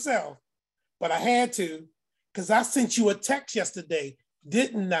this to myself, but I had to. Because I sent you a text yesterday,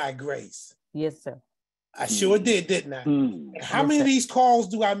 didn't I, Grace? Yes, sir. I sure did, didn't I? And how many of these calls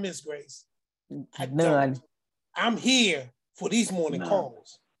do I miss, Grace? None. I'm here for these morning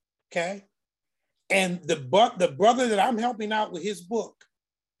calls, okay? And the brother that I'm helping out with his book,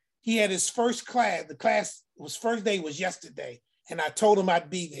 he had his first class. First day was yesterday, and I told him I'd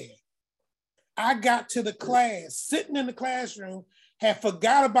be there. I got to the class, sitting in the classroom, had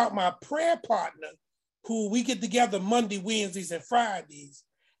forgot about my prayer partner, who we get together Monday, Wednesdays, and Fridays.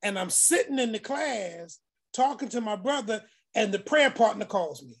 And I'm sitting in the class talking to my brother, and the prayer partner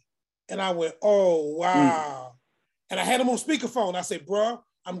calls me. And I went, oh, wow. And I had him on speakerphone. I said, bro,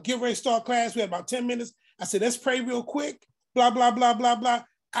 I'm getting ready to start class. We had about 10 minutes. I said, let's pray real quick. Blah, blah, blah, blah, blah.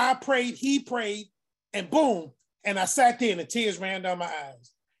 I prayed, he prayed, and boom. And I sat there and the tears ran down my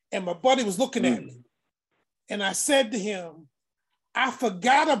eyes. And my buddy was looking at me. And I said to him, I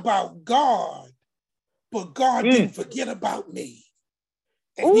forgot about God, but God didn't forget about me.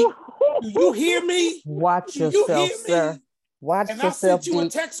 And do you hear me? Watch yourself, sir. Watch and yourself. And I sent you a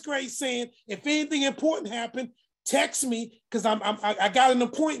text, Grace, saying, if anything important happened, text me, because I got an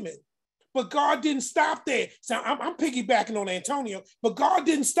appointment. But God didn't stop there. So I'm piggybacking on Antonio, but God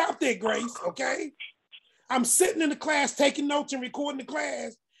didn't stop there, Grace, okay? I'm sitting in the class, taking notes and recording the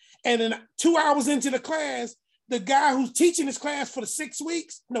class. And then 2 hours into the class, the guy who's teaching this class for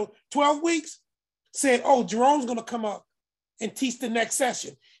the 12 weeks, said, oh, Jerome's gonna come up and teach the next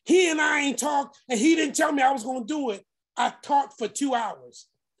session. He and I ain't talked, and he didn't tell me I was gonna do it. I taught for 2 hours,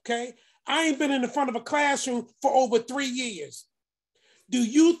 okay? I ain't been in the front of a classroom for over 3 years. Do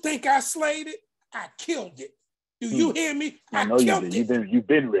you think I slayed it? I killed it. Do you hear me? I killed it. You've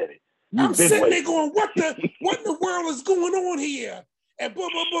been ready. I'm sitting there going, what in the world is going on here? And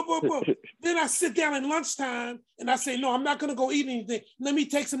boom. Then I sit down at lunchtime and I say, no, I'm not going to go eat anything. Let me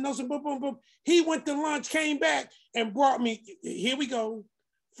take some notes and boom. He went to lunch, came back and brought me, here we go.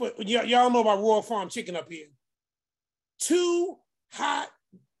 Y'all know about Royal Farm chicken up here. 2 hot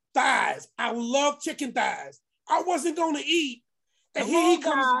thighs. I love chicken thighs. I wasn't going to eat. And here he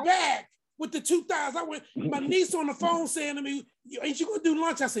comes back with the 2 thighs. My niece on the phone saying to me, ain't you going to do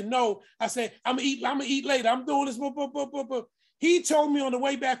lunch? I said, no. I said, I'm going to eat later. I'm doing this. He told me on the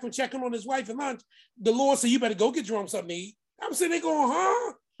way back from checking on his wife at lunch, the Lord said, you better go get Jerome something to eat. I'm sitting there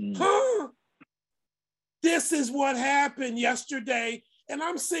going, huh? This is what happened yesterday. And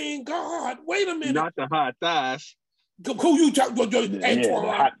I'm saying, God, wait a minute. Not the hot thighs. Who you talk to?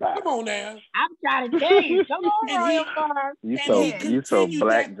 Antoine, come on now. I'm trying to tell you. Come on, Royal Farm. You so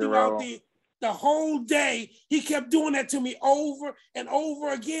black, Jerome. The whole day, he kept doing that to me over and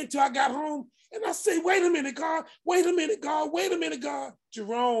over again till I got home. And I say, wait a minute, God. Wait a minute, God. Wait a minute, God.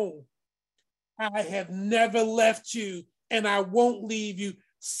 Jerome, I have never left you and I won't leave you.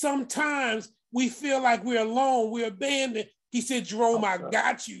 Sometimes we feel like we're alone, we're abandoned. He said, Jerome, I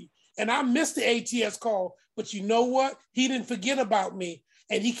got you. And I missed the ATS call, but you know what? He didn't forget about me.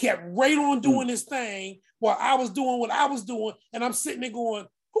 And he kept right on doing his thing while I was doing what I was doing. And I'm sitting there going,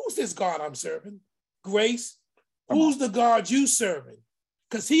 who's this God I'm serving? Grace, who's the God you serving?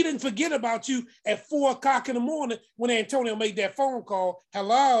 Because he didn't forget about you at 4 o'clock in the morning when Antonio made that phone call.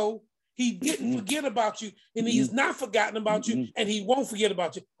 Hello? He didn't forget about you, and he's not forgotten about you, and he won't forget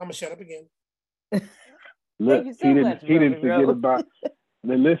about you. I'm going to shut up again. Look, he didn't forget about...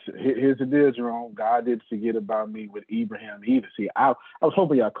 Listen, here's the deal, Jerome. God didn't forget about me with Ibrahim either. See, I was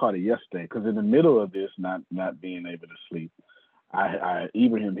hoping y'all caught it yesterday, because in the middle of this, not being able to sleep,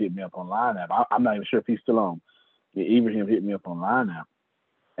 Ibrahim hit me up on Line App. I'm not even sure if he's still on. Yeah, Ibrahim hit me up on Line App.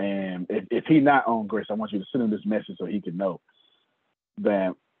 And if he's not on, Grace, I want you to send him this message so he can know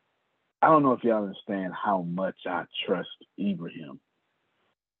that I don't know if y'all understand how much I trust Ibrahim.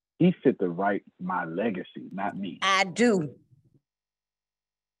 He fit to write my legacy, not me. I do.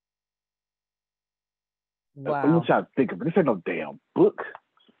 Wow. I want y'all to think of it. This ain't no damn book.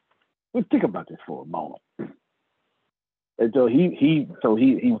 Let's think about this for a moment. And so he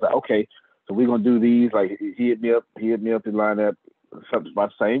was like, okay, so we're gonna do these. Like he hit me up in Line App something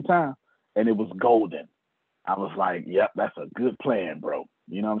about the same time, and it was golden. I was like, yep, that's a good plan, bro.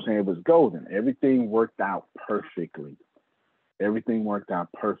 You know what I'm saying? It was golden. Everything worked out perfectly.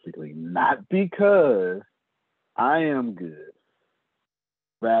 Not because I am good,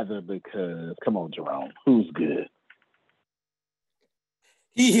 rather because, come on, Jerome, who's good?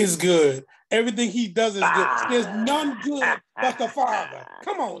 He is good. Everything he does is good. There's none good but the Father.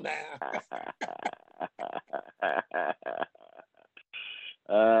 Come on now.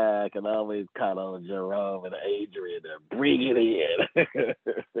 I can always count on Jerome and Adrian to bring it in.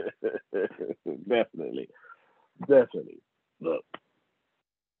 Definitely. Look,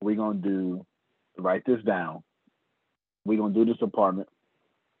 we're going to write this down. We're going to do this apartment,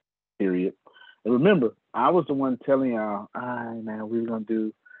 period. And remember, I was the one telling y'all, all right, man, we were going to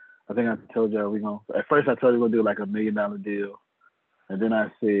do, I think I told y'all at first I told you we're going to do like $1 million deal. And then I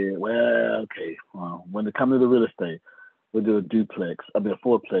said, well, okay, when it comes to the real estate, we'll do a duplex. A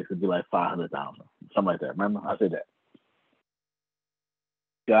fourplex would be like $500,000, something like that. Remember? I said that.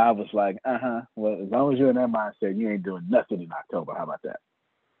 God was like, well, as long as you're in that mindset, you ain't doing nothing in October. How about that?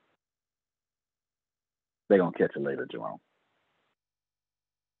 They're going to catch it later, Jerome.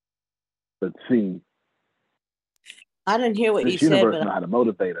 But see, I didn't hear what you said. This universe know how to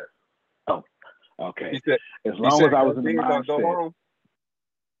motivate us. Oh, okay. As long as I was in the mindset.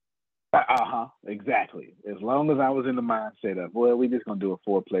 Exactly. As long as I was in the mindset of, well, we just gonna do a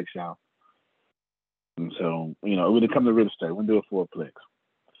fourplex, y'all. And so, when it comes to real estate, we'll do a fourplex.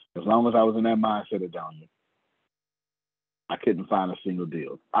 As long as I was in that mindset of down here, I couldn't find a single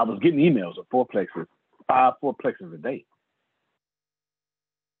deal. I was getting emails of 5 fourplexes a day.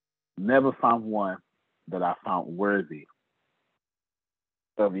 Never found one that I found worthy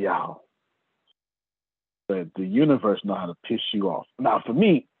of y'all. But the universe know how to piss you off. Now, for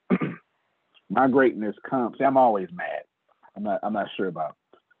me, my greatness comes. See, I'm always mad. I'm not sure about.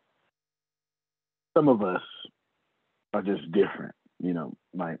 Some of us are just different,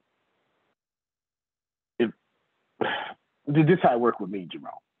 like if this is how it worked with me,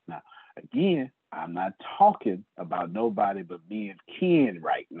 Jerome. Now, again, I'm not talking about nobody but me and Ken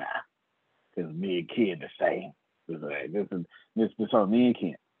right now, because me and Ken the same. This on me and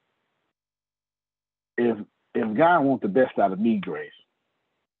Ken. If God wants the best out of me, Grace,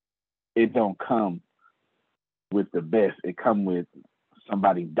 it don't come with the best. It come with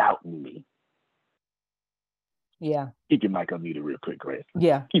somebody doubting me. Yeah. Keep your mic unmuted real quick, Grace.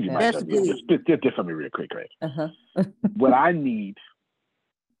 Yeah. Keep your mic unmuted. Just for me real quick, Grace. What I need,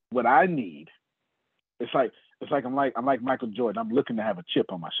 it's like I'm like Michael Jordan. I'm looking to have a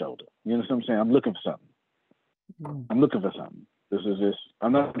chip on my shoulder. You understand what I'm saying? I'm looking for something. I'm looking for something.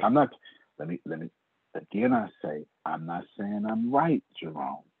 I'm not, let me, again I say, I'm not saying I'm right,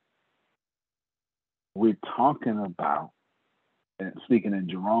 Jerome. We're talking about, and speaking in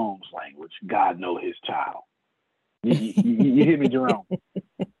Jerome's language, God know his child. You hear me, Jerome?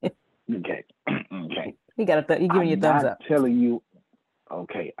 Okay. You giving your thumbs up. Telling you,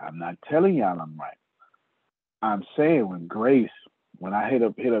 okay, I'm not telling y'all I'm right. I'm saying when I hit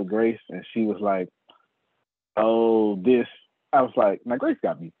up Grace and she was like, oh, this, I was like, now Grace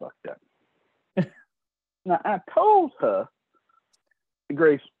got me fucked up. Now I told her,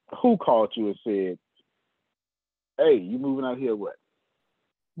 Grace, who called you and said, hey, you moving out here, what?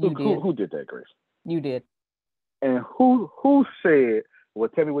 Who did that, Grace? You did. And who said, well,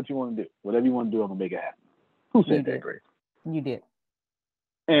 tell me what you want to do. Whatever you want to do, I'm going to make it happen. Who said that, Grace? You did.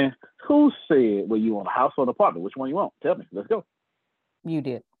 And who said, well, you want a house or an apartment? Which one you want? Tell me. Let's go. You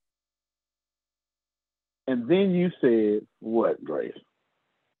did. And then you said, what, Grace?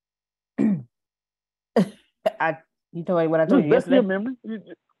 You told me what I told you yesterday? That's your memory.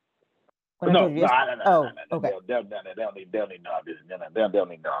 No. Okay. They don't need all this. They don't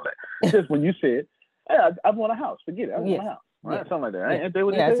need all that. Just when you said, hey, I want a house. Forget it. I want a house. Right? Something like that. Ain't that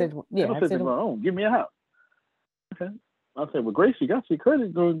what you said? I said, give me a house. Okay. I said, well, Grace, you got your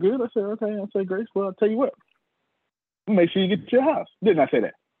credit going good. I said, okay. I said, Grace, well, I'll tell you what. Make sure you get your house. Didn't I say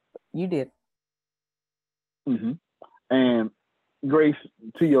that? You did. Mm-hmm. And Grace,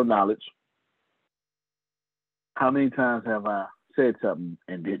 to your knowledge, how many times have I said something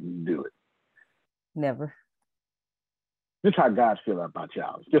and didn't do it? Never. This is how God feel about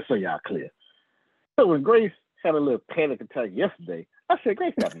y'all, just so y'all clear. So when Grace had a little panic attack yesterday, I said,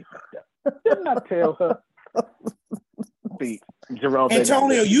 Grace got me fucked up. Didn't I tell her? Jerome,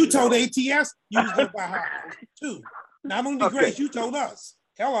 Antonio, you told ATS you was going to buy her too. Not only Grace, you told us.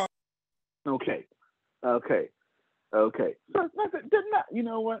 Hello. Okay. So, you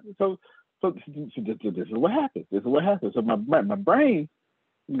know what? So this is what happens. So my brain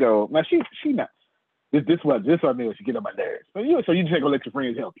go, now she not. This what I mean when she get on my nerves. So you just ain't gonna let your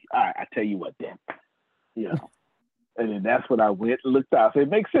friends help you. All right, I tell you what then. You know. And then that's when I went and looked out. So it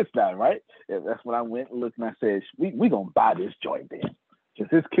makes sense now, right? And that's when I went and looked and I said, we gonna buy this joint then. Since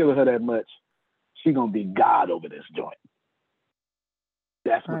it's killing her that much, she gonna be God over this joint.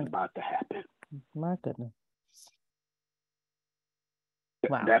 That's what's about to happen. My goodness.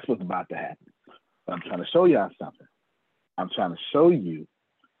 Wow. That's what's about to happen. But I'm trying to show y'all something. I'm trying to show you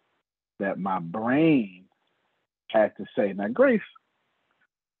that my brain had to say, now Grace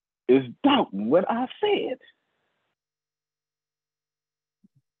is doubting what I said.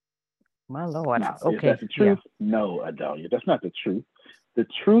 My Lord. Now, okay. Is that the truth? Yeah. No, Adalia. That's not the truth. The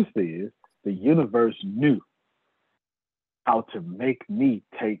truth is the universe knew how to make me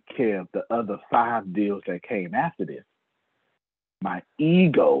take care of the other 5 deals that came after this. My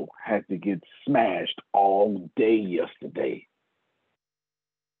ego had to get smashed all day yesterday.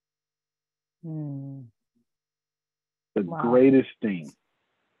 The greatest thing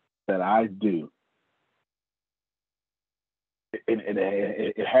that I do,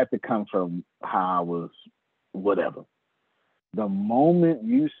 it had to come from how I was, whatever. The moment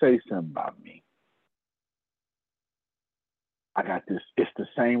you say something about me, I got this, it's the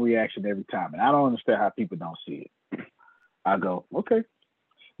same reaction every time. And I don't understand how people don't see it. I go, okay,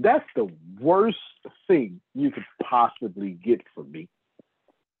 that's the worst thing you could possibly get from me.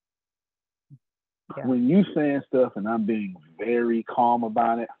 Yeah. When you saying stuff and I'm being very calm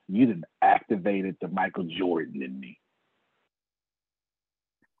about it, you done activated the Michael Jordan in me.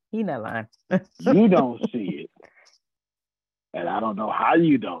 He not lying. You don't see it. And I don't know how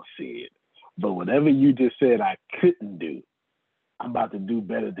you don't see it. But whatever you just said I couldn't do, I'm about to do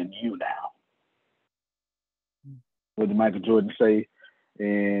better than you now. What did Michael Jordan say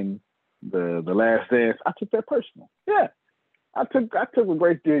in the Last Dance? I took that personal. Yeah. I took what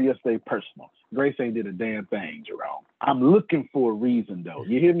Grace did yesterday personal. Grace ain't did a damn thing, Jerome. I'm looking for a reason, though.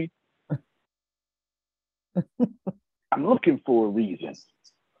 You hear me? I'm looking for a reason.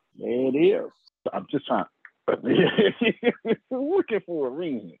 There it is. I'm just trying. Looking for a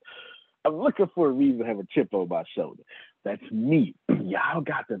reason. I'm looking for a reason to have a chip on my shoulder. That's me. Y'all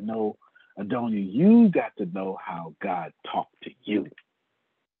got to know, Adonia, you got to know how God talked to you.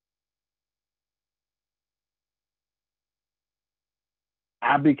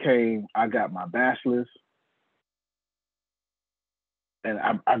 I got my bachelor's and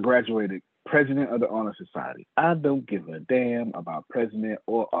I graduated president of the Honor Society. I don't give a damn about president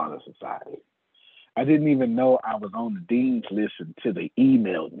or Honor Society. I didn't even know I was on the dean's list until they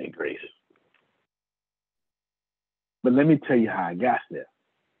emailed me, Grace. But let me tell you how I got there.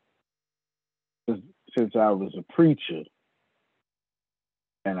 Since I was a preacher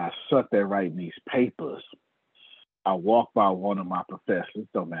and I sucked at writing these papers, I walked by one of my professors,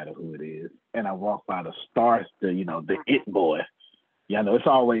 don't matter who it is, and I walked by the the it boy. It's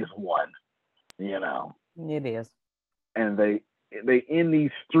always one, It is. And they in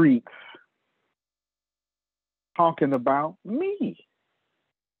these streets talking about me.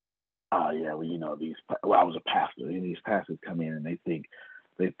 Oh yeah, well, I was a pastor, and these pastors come in and they think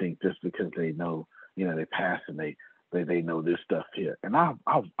just because they know, they pass and they know this stuff here. And I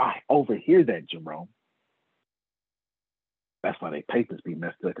overhear that, Jerome. That's why their papers be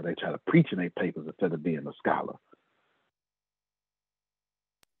messed up, because they try to preach in their papers instead of being a scholar.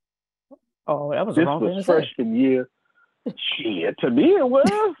 Oh, that was the wrong thing to say. Freshman year. Shit, to me it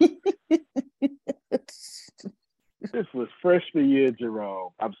was. This was freshman year,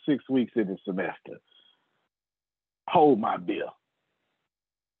 Jerome. I'm 6 weeks in the semester. Hold my bill.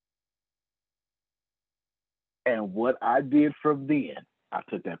 And what I did from then, I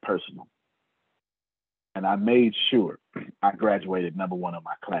took that personal. And I made sure I graduated number one in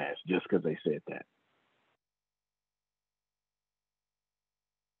my class just because they said that.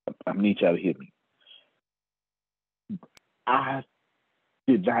 I need y'all to hear me. I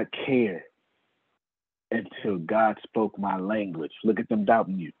did not care until God spoke my language. Look at them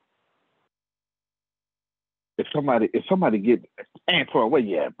doubting you. If somebody get Antoine, where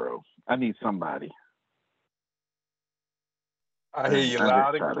you at, bro? I need somebody. I hear you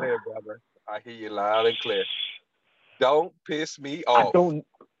loud and clear, brother. I hear you loud and clear. Don't piss me off. I don't.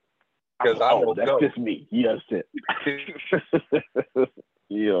 Because that's just me. You understand?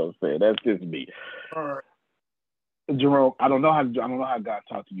 You know what I'm saying? That's just me. All right. Jerome, I don't know how God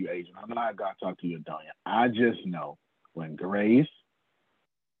talked to you, Adrian. I don't know how God talked to you, Adonia. I just know when Grace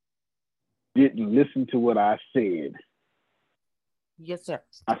didn't listen to what I said. Yes, sir.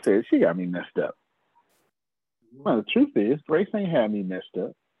 I said, she got me messed up. Well, the truth is, Grace ain't had me messed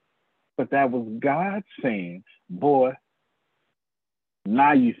up. But that was God saying, boy,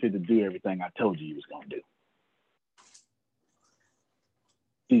 now you fit to do everything I told you was going to do.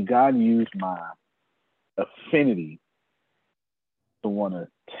 See, God used my affinity to want to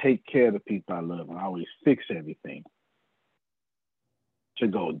take care of the people I love and always fix everything to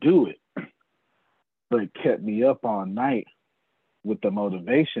go do it. But it kept me up all night with the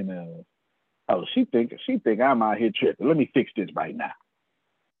motivation of, oh, she think I'm out here tripping. Let me fix this right now.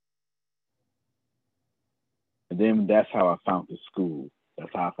 And then that's how I found the school.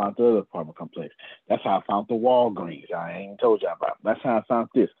 That's how I found the other apartment complex. That's how I found the Walgreens. I ain't told y'all about. That's how I found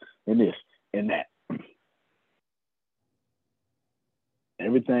this and that.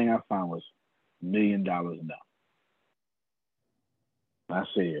 Everything I found was $1 million and up. I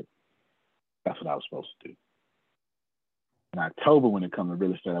said, that's what I was supposed to do. In October, when it comes to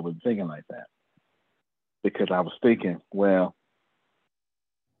real estate, I wasn't thinking like that. Because I was thinking, well,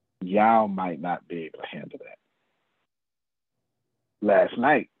 y'all might not be able to handle that. Last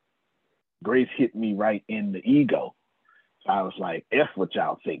night, Grace hit me right in the ego. So I was like, F what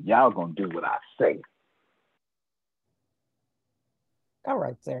y'all think. Y'all gonna do what I say. All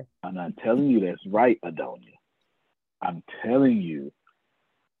right, sir. I'm not telling you that's right, Adonia. I'm telling you,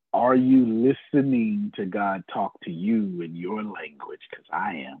 are you listening to God talk to you in your language? Because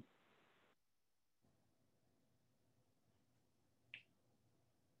I am.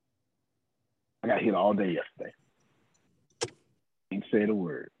 I got hit all day yesterday. Ain't said a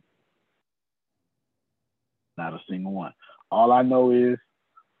word. Not a single one. All I know is,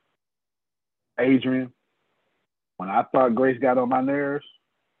 Adrian, when I thought Grace got on my nerves,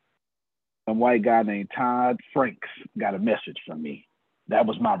 some white guy named Todd Franks got a message from me. That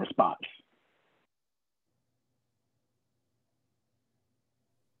was my response.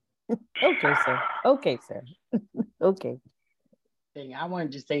 Okay, sir. Okay, sir. Okay. I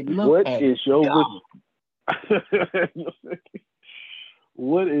wanted to say, look what at is your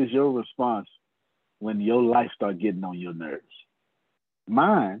what is your response when your life start getting on your nerves?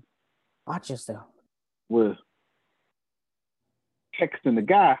 Mine, watch yourself, was texting the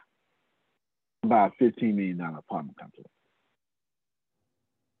guy about a $15 million apartment complex.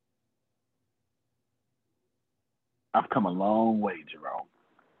 I've come a long way, Jerome.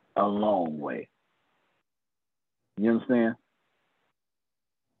 A long way. You understand?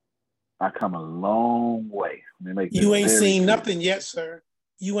 I come a long way. You ain't seen nothing yet, sir.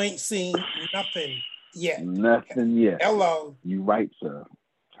 You ain't seen nothing yet. Nothing yet. Hello. You right, sir.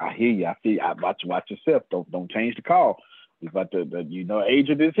 I hear you. I feel. I watch yourself. Don't change the call. We about to,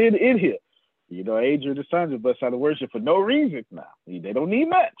 Adrian is in here. Adrian and Sandra bust out of worship for no reason now. They don't need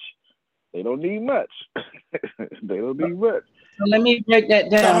much. They don't need much. They don't need much. So let me break that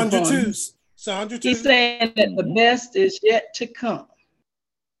down. Sandra, he's saying that the best is yet to come.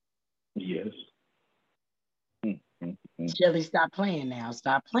 Yes. Shelly, stop playing now.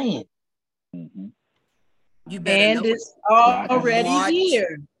 Stop playing. Mm-hmm. You better and it's already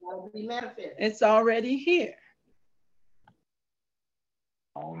here. It's already here.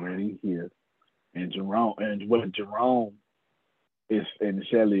 Already here. And Jerome is, and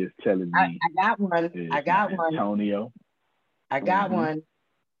Shelly is telling me. I got one. Antonio. I got one.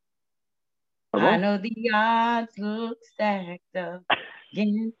 Hello? I know the odds look stacked up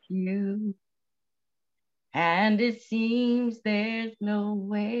against you. And it seems there's no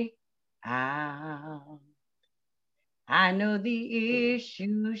way out. I know the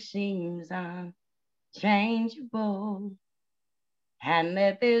issue seems unchangeable, and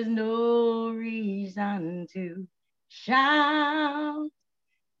that there's no reason to shout.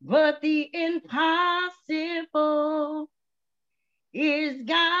 But the impossible is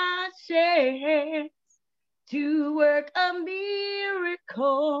God's chance to work a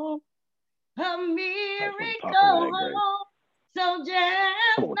miracle. A miracle. So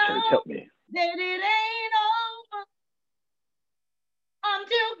just know that it ain't over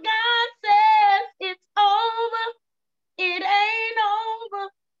until God says it's over. It ain't over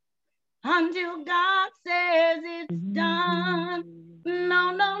until God says it's done.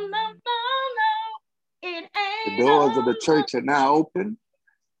 No, no, no, no, no. It ain't The doors over. of the church are now open.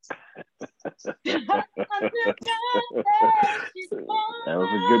 That was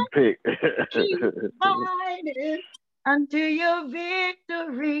a good pick. Keep fighting until your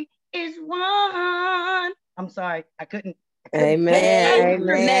victory is won. I'm sorry, I couldn't. Amen.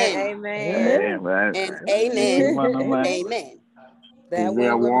 Amen. And amen. Amen. That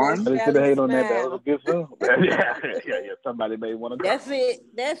there one? I should have hate on that. That was a good song. yeah. Somebody may want to. That's it.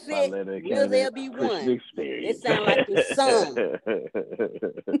 Will there be one? It sounds like the song.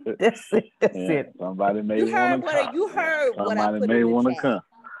 That's it. Somebody may want to come. You heard what I put may in want the to chat. come.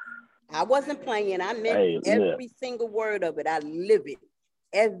 I wasn't playing. I meant every single word of it. I live it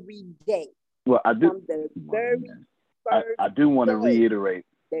every day. Well, I do. From the very first I do want to reiterate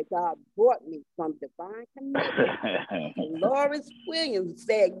that God brought me from divine connection. Loris Williams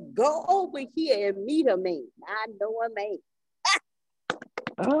said, "Go over here and meet a man." I know a man.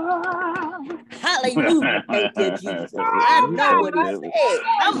 Hallelujah. Thank you, Jesus. I know what he said.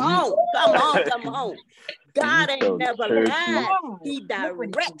 Come on. God ain't never lied. He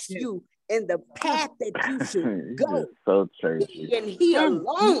directs you in the path that you should go. So churchy. And he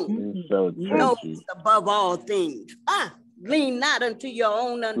alone knows above all things. Lean not unto your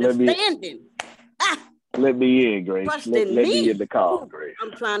own understanding. Let me in, Grace. Let me in the call, Grace.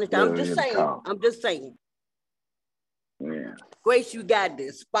 I'm just saying. Yeah. Grace, you got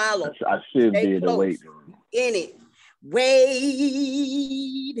this. Follow. I should be in the waiting room. In it.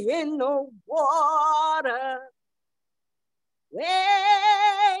 Wade in the water. Wade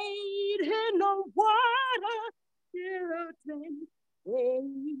in the water. Children,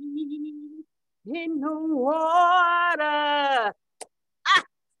 wade in the water.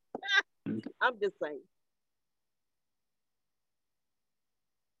 I'm just saying.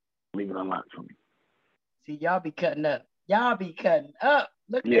 Leave it unlocked for me. See, y'all be cutting up. Y'all be cutting up.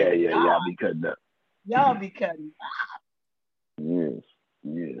 Look at y'all be cutting up. Y'all be cutting up. Yes.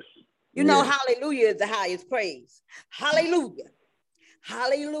 You know, hallelujah is the highest praise. Hallelujah.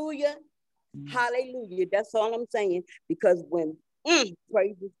 Hallelujah. Hallelujah. That's all I'm saying. Because when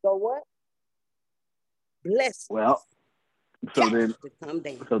praises go up, bless. Well, so then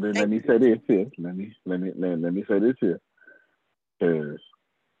let me say this here. Let me say this here. Because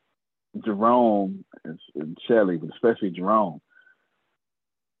Jerome and Shelly, but especially Jerome.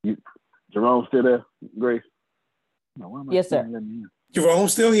 Jerome still there, Grace? No, yes, sir.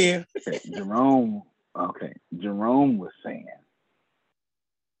 Jerome's still here. Okay, Jerome was saying,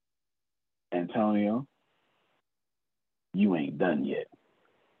 Antonio, you ain't done yet.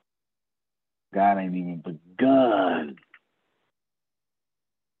 God ain't even begun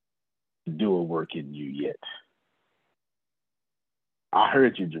to do a work in you yet. I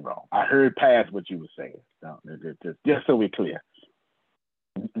heard you, Jerome. I heard past what you were saying. Just so we're clear.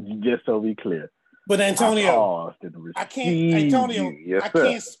 Just so we're clear. But Antonio, I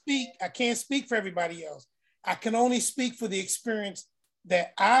can't speak for everybody else. I can only speak for the experience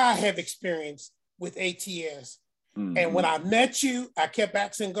that I have experienced with ATS. Mm-hmm. And when I met you, I kept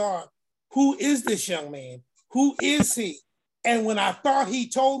asking God, who is this young man? Who is he? And when I thought he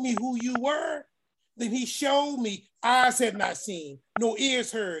told me who you were, then he showed me eyes had not seen, no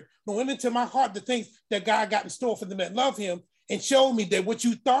ears heard, no went into my heart the things that God got in store for them that love him, and showed me that what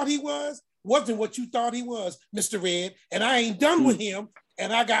you thought he was wasn't what you thought he was, Mr. Red. And I ain't done with him,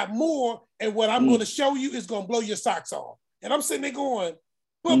 and I got more, and what I'm going to show you is going to blow your socks off. And I'm sitting there going,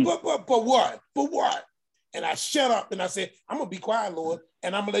 but what? But what? And I shut up and I said, I'm going to be quiet, Lord,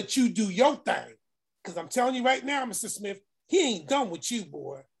 and I'm going to let you do your thing. Because I'm telling you right now, Mr. Smith, he ain't done with you,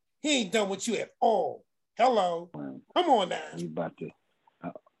 boy. He ain't done with you at all. Hello. Come on now. We about to,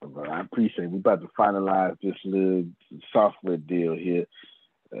 I appreciate it. We about to finalize this little software deal here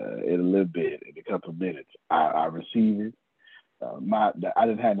in a little bit, in a couple of minutes. I received it. I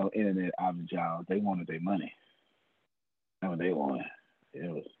didn't have no internet out of y'all. They wanted their money. That's what they wanted.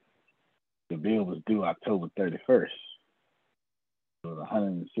 The bill was due October 31st. It was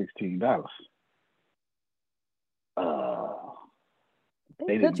 $116.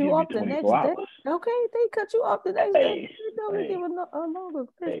 They cut you off the next day. Okay, they cut you off the next day. They don't give a longer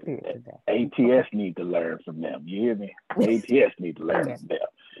period. ATS need to learn from them. You hear me? ATS need to learn from them.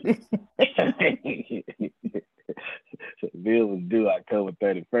 The bill was due October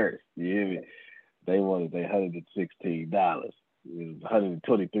 31st. You hear me? They wanted their $116. It was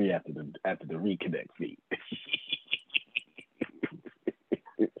 $123 after the reconnect fee.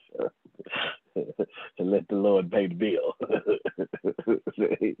 To let the Lord pay the bill.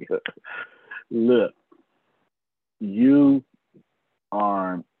 Look, you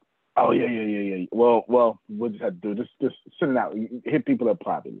are. Oh yeah. Well, we'll just have to do this. Just send it out. Hit people up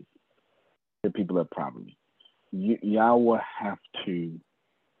properly. Y'all will have to.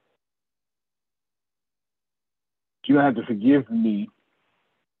 You have to forgive me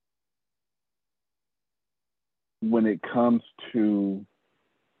when it comes to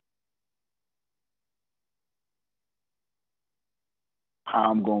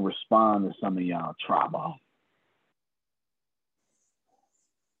how I'm going to respond to some of y'all trauma.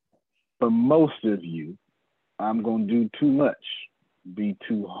 For most of you, I'm going to do too much, be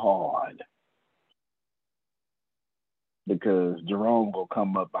too hard. Because Jerome will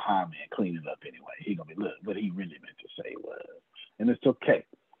come up behind me and clean it up anyway. He's going to be, look, what he really meant to say was. And it's okay.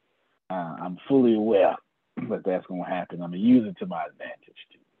 I'm fully aware that that's going to happen. I'm going to use it to my advantage.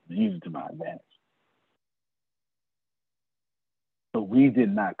 But we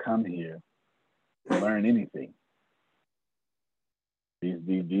did not come here to learn anything.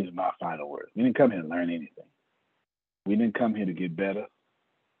 These are my final words. We didn't come here to learn anything. We didn't come here to get better.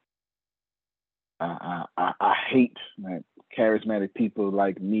 I hate that charismatic people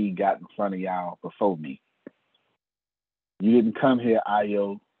like me got in front of y'all before me. You didn't come here,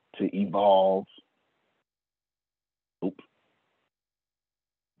 Io, to evolve. Oops.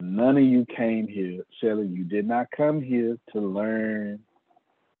 None of you came here, Shelly, you did not come here to learn.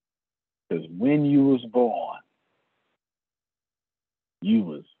 Because when you was born, you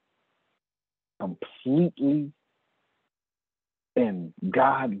was completely in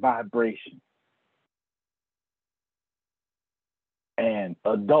God vibration. And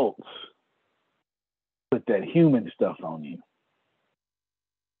adults put that human stuff on you.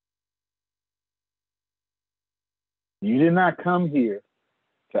 You did not come here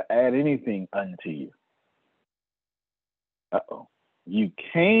to add anything unto you. You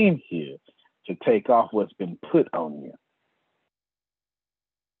came here to take off what's been put on you.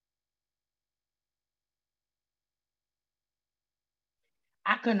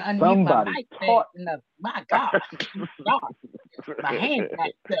 I couldn't unmute my mic fast enough. My God. My hand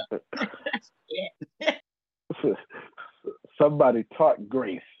backed up. Yeah. Somebody taught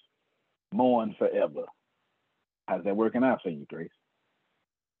Grace, mourn forever. How's that working out for you, Grace?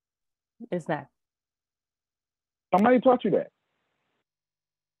 It's not. Somebody taught you that.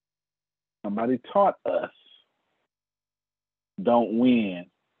 Somebody taught us, don't win,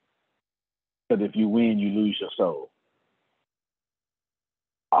 because if you win, you lose your soul.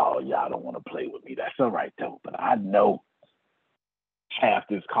 Oh, y'all don't want to play with me. That's all right, though. But I know half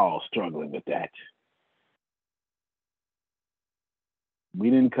this call struggling with that. We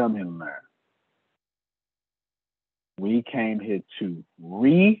didn't come here to learn. We came here to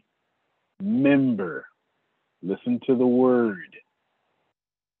remember. Listen to the word.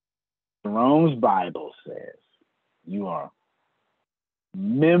 Jerome's Bible says you are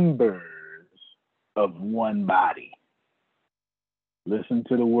members of one body. Listen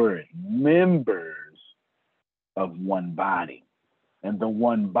to the word, members of one body. And the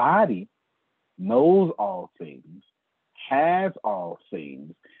one body knows all things, has all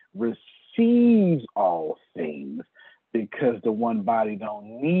things, receives all things, because the one body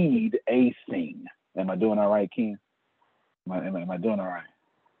don't need a thing. Am I doing all right, Ken? Am I doing all right?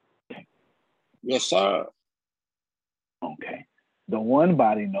 Okay. Yes, sir. Okay. The one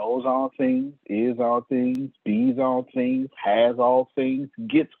body knows all things, is all things, bees all things, has all things,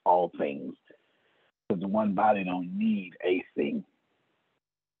 gets all things. Because the one body don't need a thing.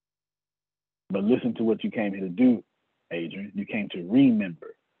 But listen to what you came here to do, Adrian. You came to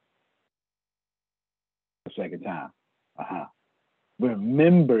remember. The second time. We're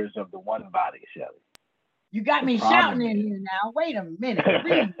members of the one body, Shelly. You got me shouting in here now. Wait a minute.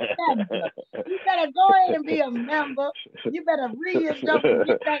 Remember. You better go ahead and be a member. You better read yourself and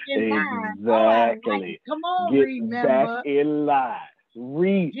get back in line. Exactly. Come on, get remember. Back in line.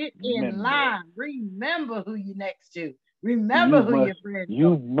 Get in line. Remember who you're next to. Remember who your friends are.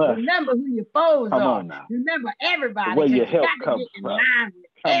 You must. Remember who your foes Come are. on now. Remember everybody. Where your you help got to comes get in from. line with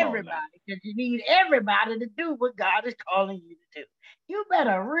everybody because you need everybody to do what God is calling you to do. You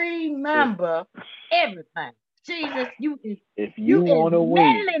better remember everything. Jesus, you is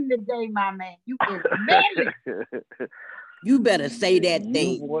meddling today, my man. You is meddling. You better say that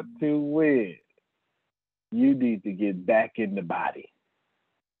thing. You want to win. You need to get back in the body.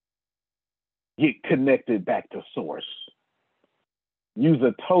 Get connected back to source. Use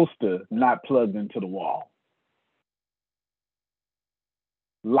a toaster not plugged into the wall.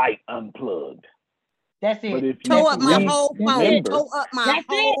 Light unplugged. That's it. But if Toe up my whole phone. Toe up my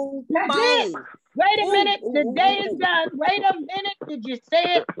whole phone. Wait a minute. The day is done. Wait a minute. Did you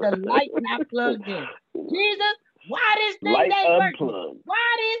say it? The light not plugged in. Jesus, why this thing ain't working?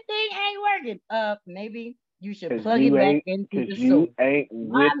 Why this thing ain't working? Maybe you should plug it back into the source. You ain't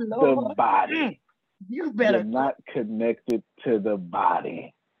with the body. You better. You're not connected to the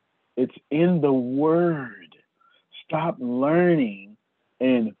body. It's in the word. Stop learning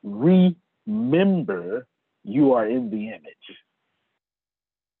and remember you are in the image.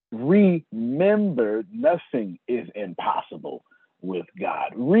 Remember, nothing is impossible with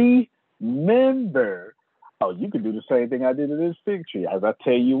God. Remember, you can do the same thing I did to this fig tree. As I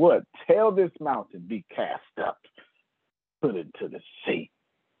tell you what, tell this mountain, be cast up, put into the sea.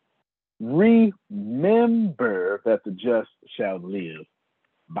 Remember that the just shall live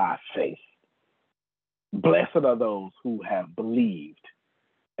by faith. Blessed are those who have believed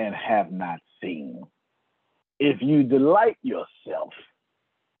and have not seen. If you delight yourself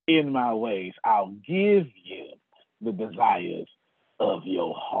in my ways, I'll give you the desires of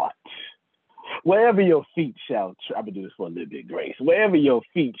your heart. Wherever your feet shall, I'm going to do this for a little bit, Grace. Wherever your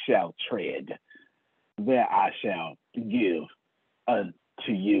feet shall tread, there I shall give unto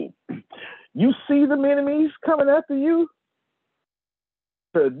you. You see them enemies coming after you?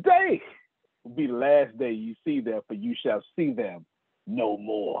 Today will be the last day you see them, for you shall see them no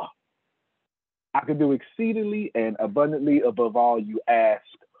more. I can do exceedingly and abundantly above all you ask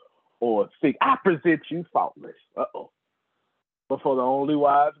or think. I present you faultless. Before the only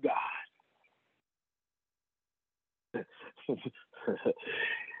wise God.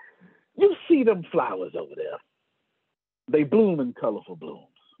 You see them flowers over there. They bloom in colorful blooms.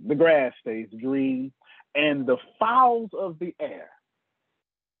 The grass stays green, and the fowls of the air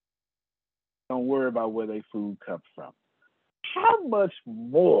don't worry about where their food comes from. How much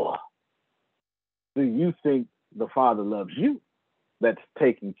more do you think the Father loves you that's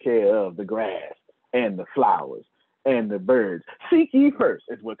taking care of the grass and the flowers and the birds? Seek ye first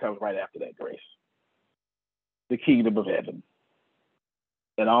is what comes right after that, Grace. The kingdom of heaven.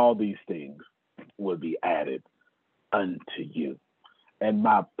 And all these things will be added unto you. And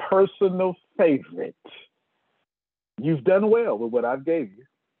my personal favorite, you've done well with what I've gave you.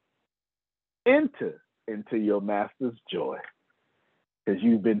 Enter into your master's joy, because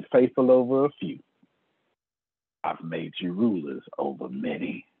you've been faithful over a few. I've made you rulers over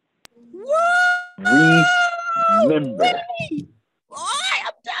many. Remember.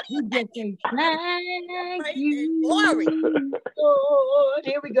 You just say, thank you, Lord.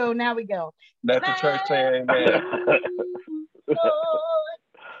 Here we go. Now we go. Let the church say amen. Lord,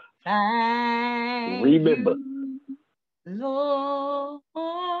 thank remember. You, Lord.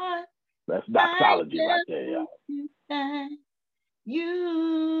 That's doxology right there, y'all. Thank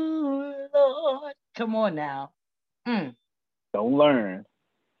you, Lord. Come on now. Don't learn.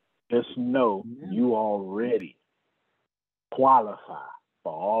 Just know you already qualify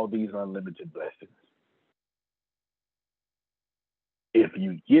for all these unlimited blessings. If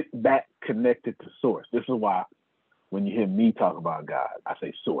you get back connected to source, this is why when you hear me talk about God, I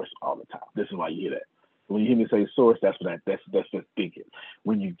say source all the time. This is why you hear that. When you hear me say source, that's just thinking.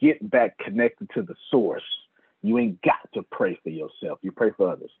 When you get back connected to the source, you ain't got to pray for yourself. You pray for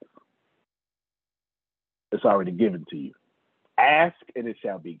others. It's already given to you. Ask and it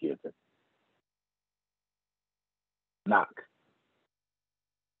shall be given. knock,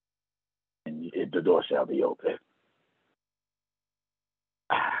 and the door shall be open.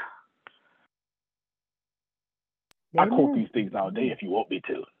 I quote these things all day if you want me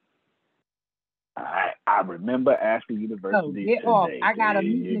to. I remember Ashland University today. I got a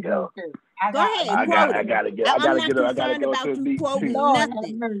meeting to go to. Go ahead. I gotta get I'm not go concerned about to you quoting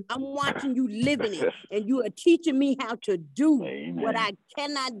nothing. I'm watching you living it, and you are teaching me how to do what I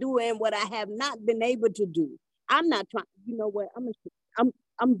cannot do and what I have not been able to do. I'm not trying. You know what? I'm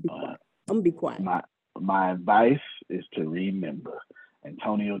be quiet. I'm gonna be quiet. My advice is to remember,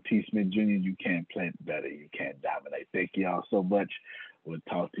 Antonio T. Smith Jr. You can't plant better. You can't dominate. Thank you all so much. We'll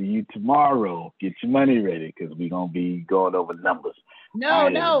talk to you tomorrow. Get your money ready because we're going to be going over numbers.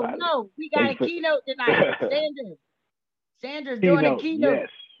 No. We got a keynote tonight. Sandra's doing a keynote. Yes.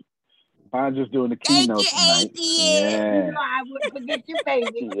 I'm just doing the keynote tonight. Yeah. You know I wouldn't forget you,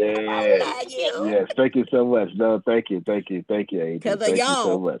 baby. Yes. Thank you so much. No, thank you, AD. Thank you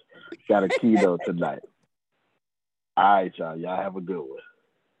so much. Got a keynote tonight. All right, y'all. Y'all have a good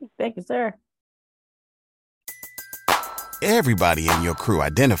one. Thank you, sir. Everybody in your crew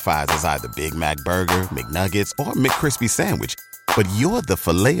identifies as either Big Mac Burger, McNuggets, or McCrispy Sandwich. But you're the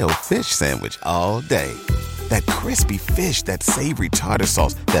Filet-O-Fish Sandwich all day. That crispy fish, that savory tartar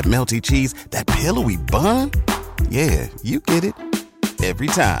sauce, that melty cheese, that pillowy bun. Yeah, you get it. Every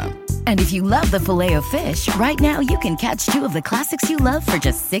time. And if you love the Filet-O-Fish, right now you can catch 2 of the classics you love for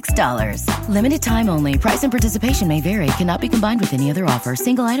just $6. Limited time only. Price and participation may vary. Cannot be combined with any other offer.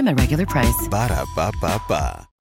 Single item at regular price. Ba-da-ba-ba-ba.